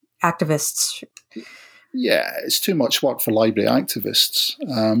library activists? Yeah, it's too much work for library activists.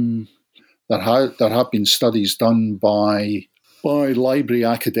 there have been studies done by library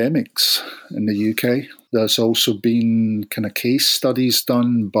academics in the UK. There's also been kind of case studies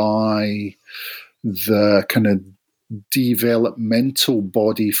done by the kind of developmental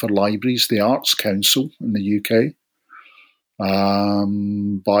body for libraries, the Arts Council in the UK,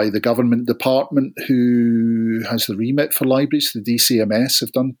 by the government department who has the remit for libraries, the DCMS,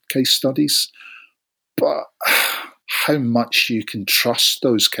 have done case studies. But how much you can trust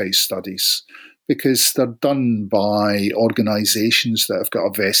those case studies, because they're done by organisations that have got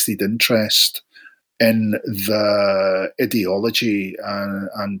a vested interest in the ideology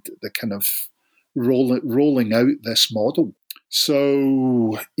and the kind of rolling out this model.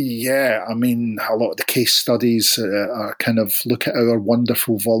 So, yeah, I mean, a lot of the case studies are kind of look at our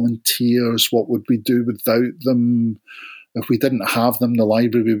wonderful volunteers. What would we do without them? If we didn't have them, the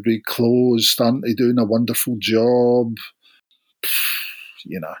library would be closed. Aren't they doing a wonderful job?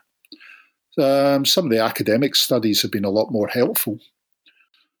 You know, some of the academic studies have been a lot more helpful.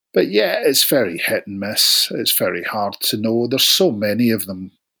 But yeah, it's very hit and miss. It's very hard to know. There's so many of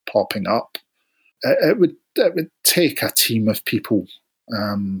them popping up. It would take a team of people,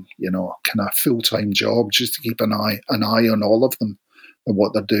 you know, kind of full-time job just to keep an eye on all of them and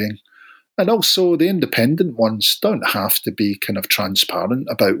what they're doing. And also the independent ones don't have to be kind of transparent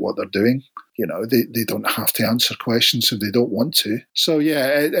about what they're doing. You know, they don't have to answer questions if they don't want to. So yeah,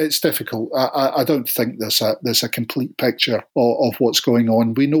 it's difficult. I don't think there's a complete picture of what's going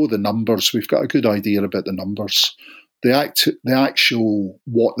on. We know the numbers. We've got a good idea about the numbers. The actual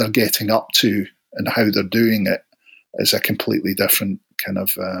what they're getting up to and how they're doing it is a completely different kind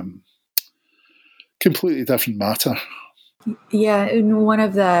of completely different matter. Yeah, in one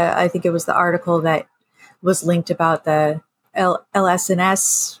of I think it was the article that was linked about the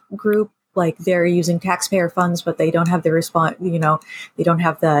LS&S group, like they're using taxpayer funds, but they don't have the they don't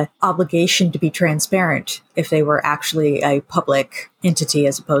have the obligation to be transparent if they were actually a public entity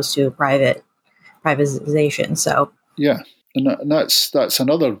as opposed to privatization. So yeah, and that's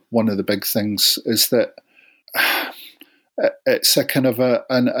another one of the big things is that it's a kind of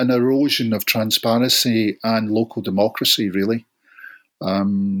an erosion of transparency and local democracy, really.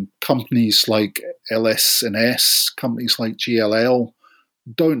 Companies like LS&S, companies like GLL,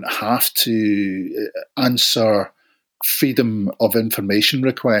 don't have to answer freedom of information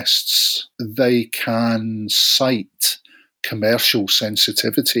requests. They can cite commercial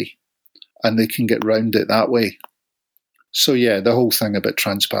sensitivity, and they can get round it that way. So yeah, the whole thing about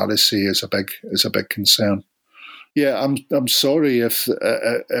transparency is a big concern. Yeah, I'm sorry if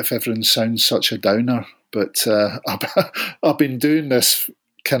everyone sounds such a downer, but I've been doing this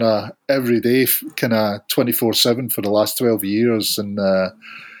kind of every day, kind of 24/7 for the last 12 years, and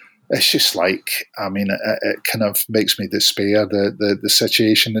it's just like, I mean, it kind of makes me despair the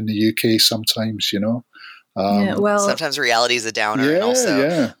situation in the UK sometimes, you know. yeah, well, sometimes reality is a downer, yeah, and also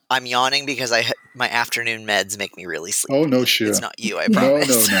yeah. I'm yawning because my afternoon meds make me really sleepy. Oh no, sure. It's not you, I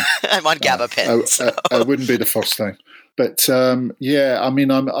promise. No. I'm on gabapentin. I wouldn't be the first time. But yeah, I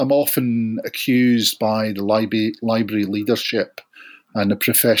mean, I'm often accused by the library leadership and the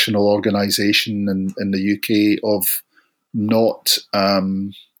professional organisation in the UK of not,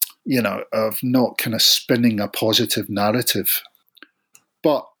 of not kind of spinning a positive narrative.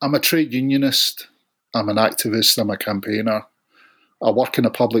 But I'm a trade unionist. I'm an activist. I'm a campaigner. I work in a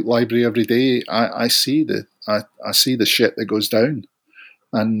public library every day. I see the shit that goes down.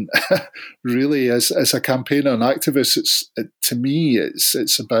 And really, as a campaigner and activist, to me,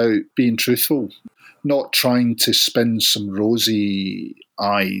 it's about being truthful, not trying to spin some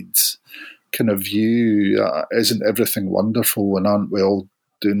rosy-eyed kind of view. Isn't everything wonderful, and aren't we all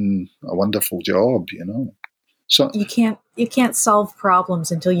doing a wonderful job? You know, so you can't solve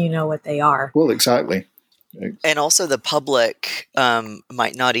problems until you know what they are. Well, exactly. And also, the public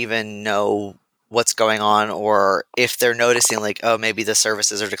might not even know what's going on, or if they're noticing like, oh, maybe the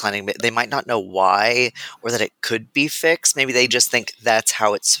services are declining, they might not know why or that it could be fixed. Maybe they just think that's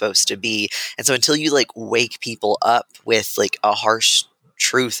how it's supposed to be. And so until you like wake people up with like a harsh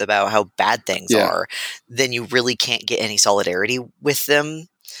truth about how bad things are, then you really can't get any solidarity with them.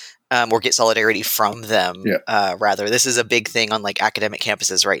 Or get solidarity from them. Rather, this is a big thing on like academic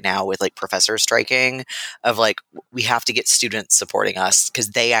campuses right now with like professors striking, of like, we have to get students supporting us because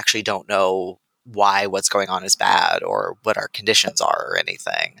they actually don't know why what's going on is bad or what our conditions are or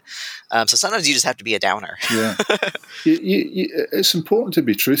anything. So sometimes you just have to be a downer. Yeah, it's important to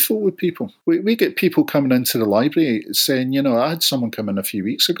be truthful with people. We get people coming into the library saying, you know, I had someone come in a few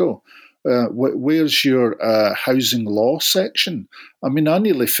weeks ago. Where's your housing law section? I mean, I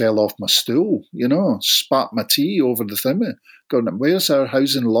nearly fell off my stool, you know, spat my tea over the thing going, where's our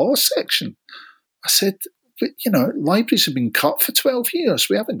housing law section? I said, but, libraries have been cut for 12 years.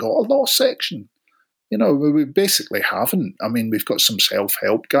 We haven't got a law section. We basically haven't. I mean, we've got some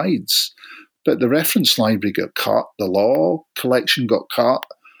self-help guides, but the reference library got cut. The law collection got cut.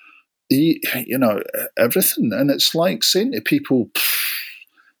 Everything. And it's like saying to people,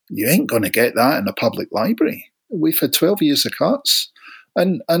 you ain't going to get that in a public library. We've had 12 years of cuts.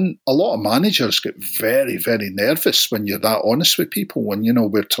 And a lot of managers get very, very nervous when you're that honest with people, when,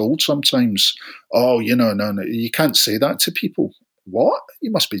 we're told sometimes, no, you can't say that to people. What?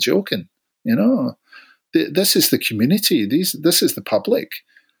 You must be joking. This is the community. This is the public.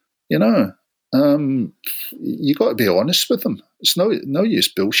 You got to be honest with them. It's no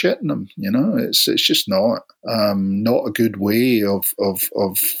use bullshitting them. It's just not a good way of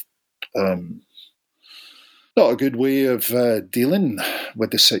not a good way of dealing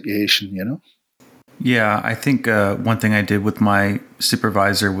with the situation. Yeah, I think one thing I did with my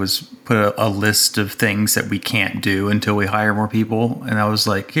supervisor was put a list of things that we can't do until we hire more people. And I was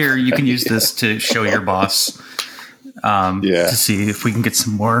like, here, you can use this to show your boss to see if we can get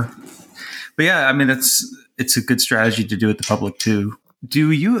some more. But yeah, I mean, it's a good strategy to do with the public too.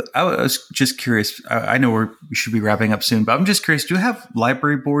 I was just curious, I know we should be wrapping up soon, but I'm just curious, do you have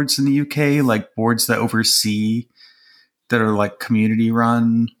library boards in the UK, like boards that oversee, that are like community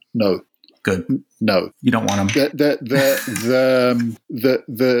run? No. Good. No. You don't want them?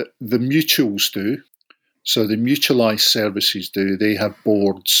 The mutuals do. So the mutualised services do. They have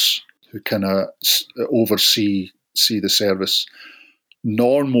boards who kind of oversee the service.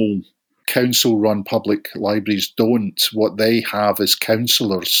 Normal council-run public libraries don't. What they have is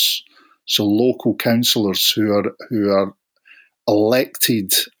councillors, so local councillors who are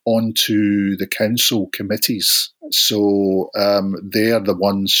elected onto the council committees. So they are the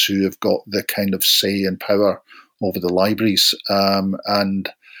ones who have got the kind of say and power over the libraries. And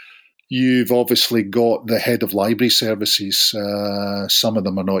you've obviously got the head of library services. Some of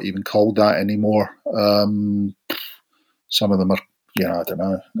them are not even called that anymore. Some of them are, I don't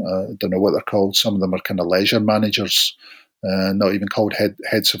know. I don't know what they're called. Some of them are kind of leisure managers, not even called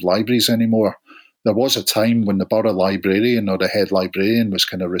heads of libraries anymore. There was a time when the borough librarian or the head librarian was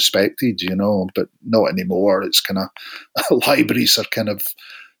kind of respected, but not anymore. It's kind of, libraries are kind of,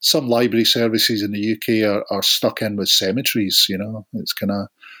 some library services in the UK are stuck in with cemeteries, It's kind of,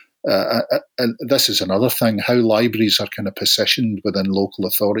 and this is another thing, how libraries are kind of positioned within local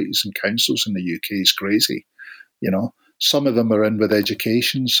authorities and councils in the UK is crazy, Some of them are in with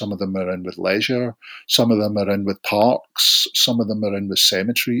education, some of them are in with leisure, some of them are in with parks, some of them are in with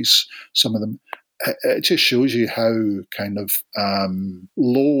cemeteries, some of them. It just shows you how kind of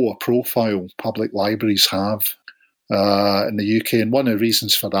low a profile public libraries have in the UK. And one of the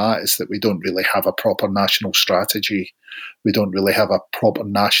reasons for that is that we don't really have a proper national strategy. We don't really have a proper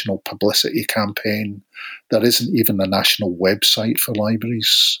national publicity campaign. There isn't even a national website for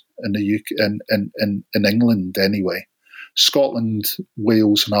libraries in the UK, in England anyway. Scotland,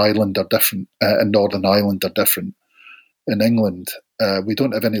 Wales and Ireland are different, and Northern Ireland are different. In England, we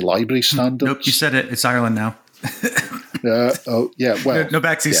don't have any library standards. Nope, you said it. It's Ireland now. Well, no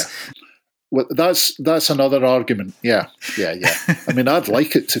backsies. Yeah. Well, that's another argument. Yeah. I mean, I'd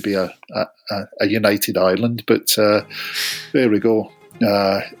like it to be a united Ireland, but there we go.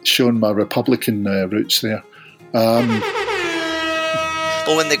 Showing my Republican roots there.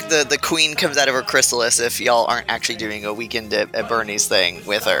 Well, when the queen comes out of her chrysalis, if y'all aren't actually doing a weekend at Bernie's thing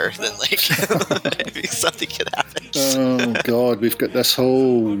with her, then maybe something could happen. Oh God, we've got this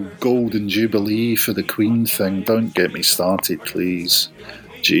whole golden jubilee for the queen thing. Don't get me started, please.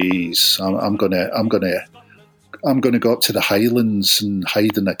 Jeez, I'm gonna go up to the Highlands and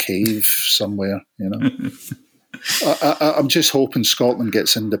hide in a cave somewhere. I'm just hoping Scotland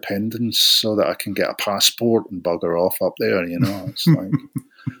gets independence so that I can get a passport and bugger off up there. It's like,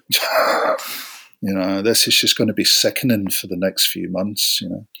 this is just going to be sickening for the next few months.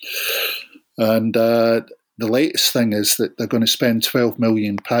 And the latest thing is that they're going to spend £12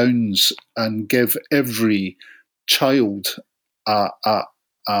 million and give every child a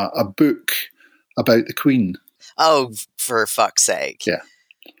book about the Queen. Oh, for fuck's sake! Yeah.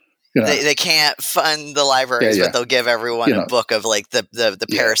 They can't fund the libraries, but they'll give everyone a book of like the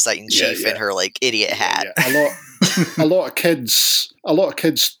parasite in chief and her like idiot hat. Yeah. A lot of kids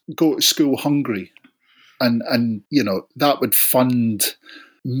go to school hungry, and that would fund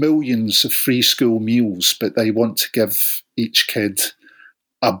millions of free school meals, but they want to give each kid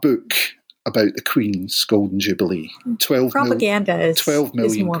a book about the Queen's Golden Jubilee. Propaganda is 12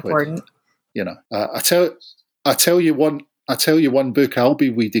 million is more quid. important. I tell you one book I'll be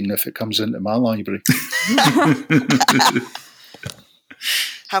reading if it comes into my library.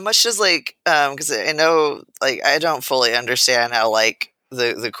 How much does because I know I don't fully understand how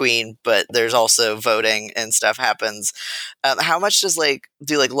the Queen, but there's also voting and stuff happens. How much does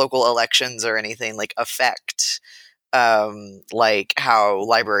do local elections or anything affect how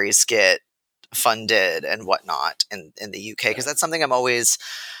libraries get funded and whatnot in the UK? Because that's something I'm always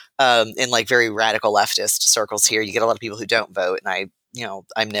in very radical leftist circles here. You get a lot of people who don't vote, and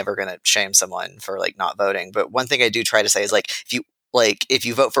I'm never going to shame someone for not voting. But one thing I do try to say is if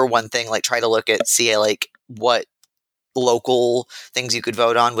you vote for one thing, try to look at what local things you could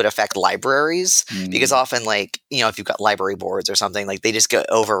vote on would affect libraries, because often if you've got library boards or something, they just get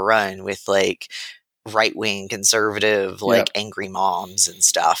overrun with right-wing conservative angry moms and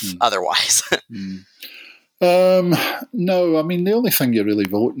stuff otherwise. No, I mean, the only thing you're really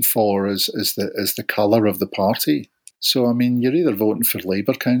voting for is the colour of the party. So, I mean, you're either voting for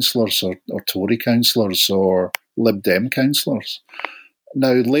Labour councillors or Tory councillors or Lib Dem councillors.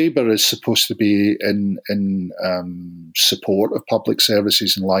 Now, Labour is supposed to be in support of public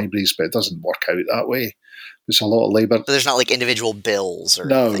services and libraries, but it doesn't work out that way. There's a lot of Labour. So there's not individual bills or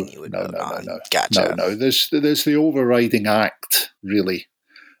anything you would vote on. No. Gotcha. No. There's the overriding act, really.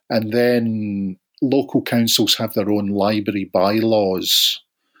 And then local councils have their own library bylaws.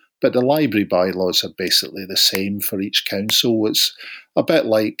 But the library bylaws are basically the same for each council. It's a bit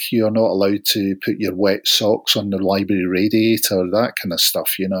like you're not allowed to put your wet socks on the library radiator, that kind of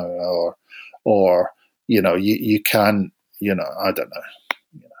stuff, or you can't, I don't know,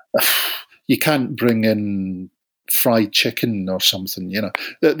 you can't bring in fried chicken or something,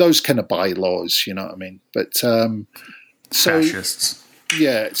 those kind of bylaws, you know what I mean? But fascists.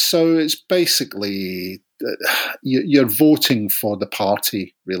 Yeah, so it's basically you're voting for the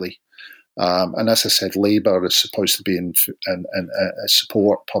party, really. And as I said, Labour is supposed to be in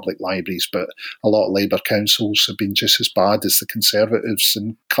support public libraries, but a lot of Labour councils have been just as bad as the Conservatives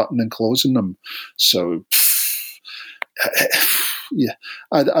in cutting and closing them. So, yeah,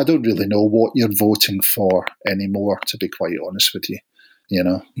 I don't really know what you're voting for anymore, to be quite honest with you.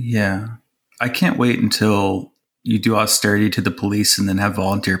 Yeah, I can't wait until you do austerity to the police and then have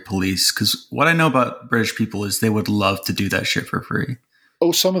volunteer police, because what I know about British people is they would love to do that shit for free.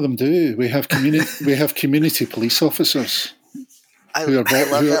 Oh, some of them do. We have community police officers. I love that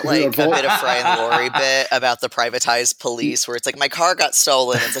a bit of Fry and Laurie bit about the privatized police, where it's my car got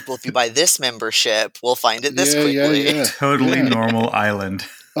stolen. It's well, if you buy this membership, we'll find it this quickly. Yeah. Totally normal island.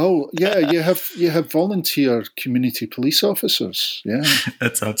 Oh yeah, you have volunteer community police officers. Yeah,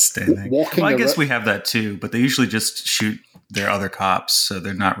 that's outstanding. I guess we have that too, but they usually just shoot their other cops, so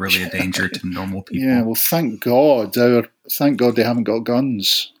they're not really a danger to normal people. Yeah, well, thank God they haven't got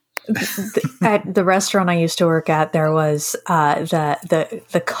guns. At the restaurant I used to work at, there was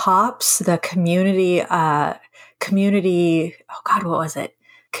the cops, the community. Oh God, what was it?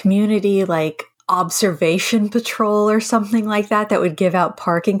 Community observation patrol or something like that would give out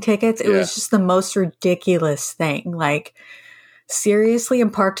parking tickets. It was just the most ridiculous thing. Seriously,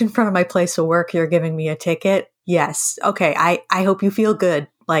 I'm parked in front of my place of work. You're giving me a ticket? Yes. Okay. I hope you feel good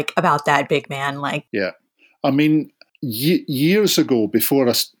about that, big man. Yeah. I mean, years ago, before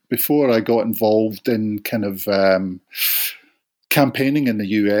I got involved in kind of campaigning in the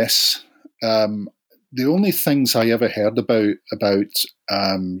US, the only things I ever heard about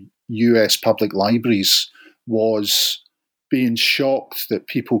US public libraries was being shocked that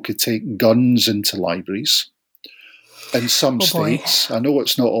people could take guns into libraries in some states. I know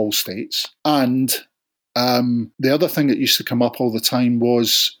it's not all states. And the other thing that used to come up all the time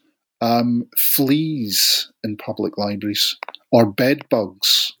was fleas in public libraries or bed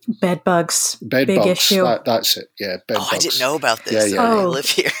bugs. Bed bugs. Big issue. That's it. Yeah, bed bugs. I didn't know about this. Yeah. I live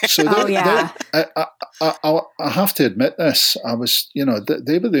here. So I have to admit this. I was,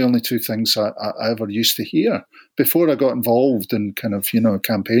 they were the only two things I ever used to hear before I got involved in kind of,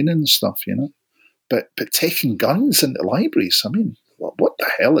 campaigning and stuff, But taking guns into libraries, I mean, what the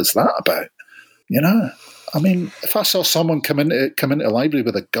hell is that about? I mean, if I saw someone come into a library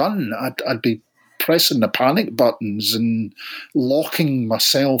with a gun, I'd be pressing the panic buttons and locking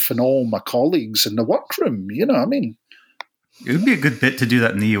myself and all my colleagues in the workroom. I mean, it would be a good bit to do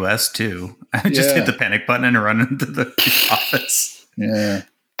that in the US too. I would just hit the panic button and run into the office. Yeah,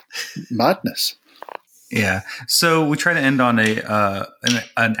 madness. Yeah. So we try to end on an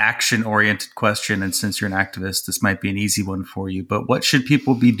action-oriented question, and since you're an activist, this might be an easy one for you. But what should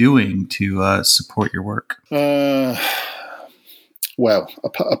people be doing to support your work? Well,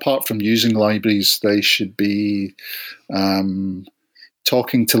 apart from using libraries, they should be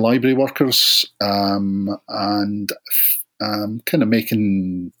talking to library workers and kind of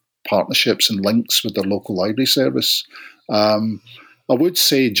making partnerships and links with their local library service. A I would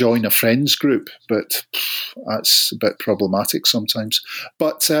say join a friends group, but that's a bit problematic sometimes.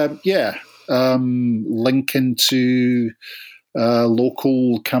 But link into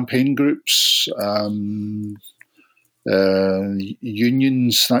local campaign groups,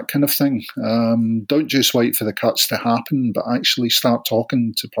 unions, that kind of thing. Don't just wait for the cuts to happen, but actually start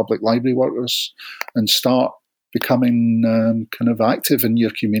talking to public library workers and start becoming kind of active in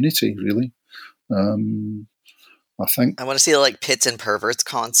your community, really. I think I want to see like Pits and Perverts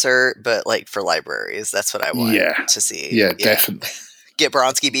concert, but like for libraries. That's what I want to see. Yeah, definitely. Get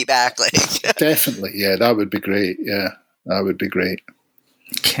Bronski beat back. Like definitely. Yeah, that would be great. Yeah, that would be great.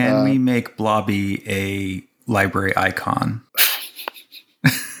 Can we make Blobby a library icon?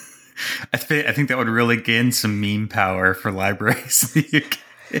 I think that would really gain some meme power for libraries in the UK.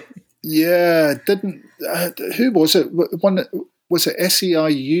 Yeah, who was it? Was it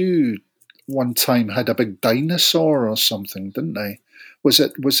SEIU? One time had a big dinosaur or something, didn't they? Was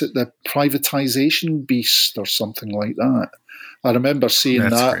it the privatization beast or something like that? I remember seeing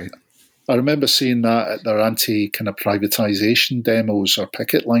that. Great. I remember seeing that at their anti kind of privatization demos or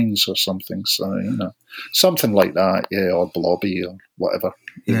picket lines or something. So something like that, yeah, or Blobby or whatever.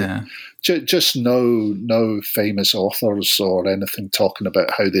 Yeah, just no famous authors or anything talking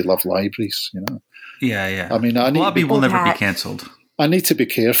about how they love libraries. Yeah. I mean, Blobby will never be cancelled. I need to be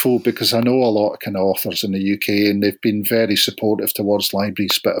careful because I know a lot of kind of authors in the UK and they've been very supportive towards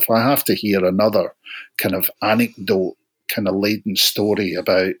libraries. But if I have to hear another kind of anecdote, kind of laden story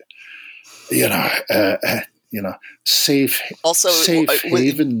about, safe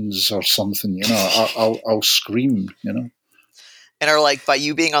havens or something, I'll scream, And are like, by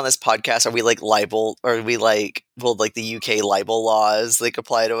you being on this podcast, are we like libel, or are we like, will like the UK libel laws like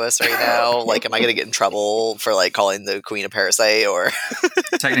apply to us right now? Like, am I going to get in trouble for like calling the Queen a parasite? Or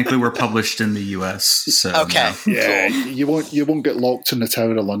technically, we're published in the US, so okay, no. Yeah, cool. You won't get locked in the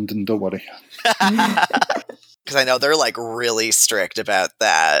Tower of London. Don't worry. Because I know they're like really strict about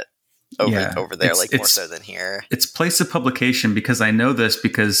that over there, like more so than here. It's place of publication, because I know this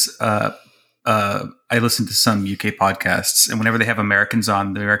because I listen to some UK podcasts, and whenever they have Americans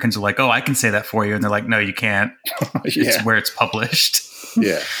on, the Americans are like, "Oh, I can say that for you," and they're like, "No, you can't. It's where it's published."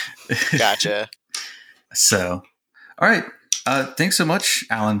 Yeah, gotcha. So, all right. Thanks so much,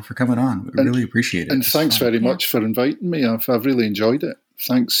 Alan, for coming on. We really appreciate it. And thanks very much for inviting me. I've really enjoyed it.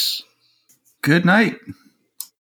 Thanks. Good night.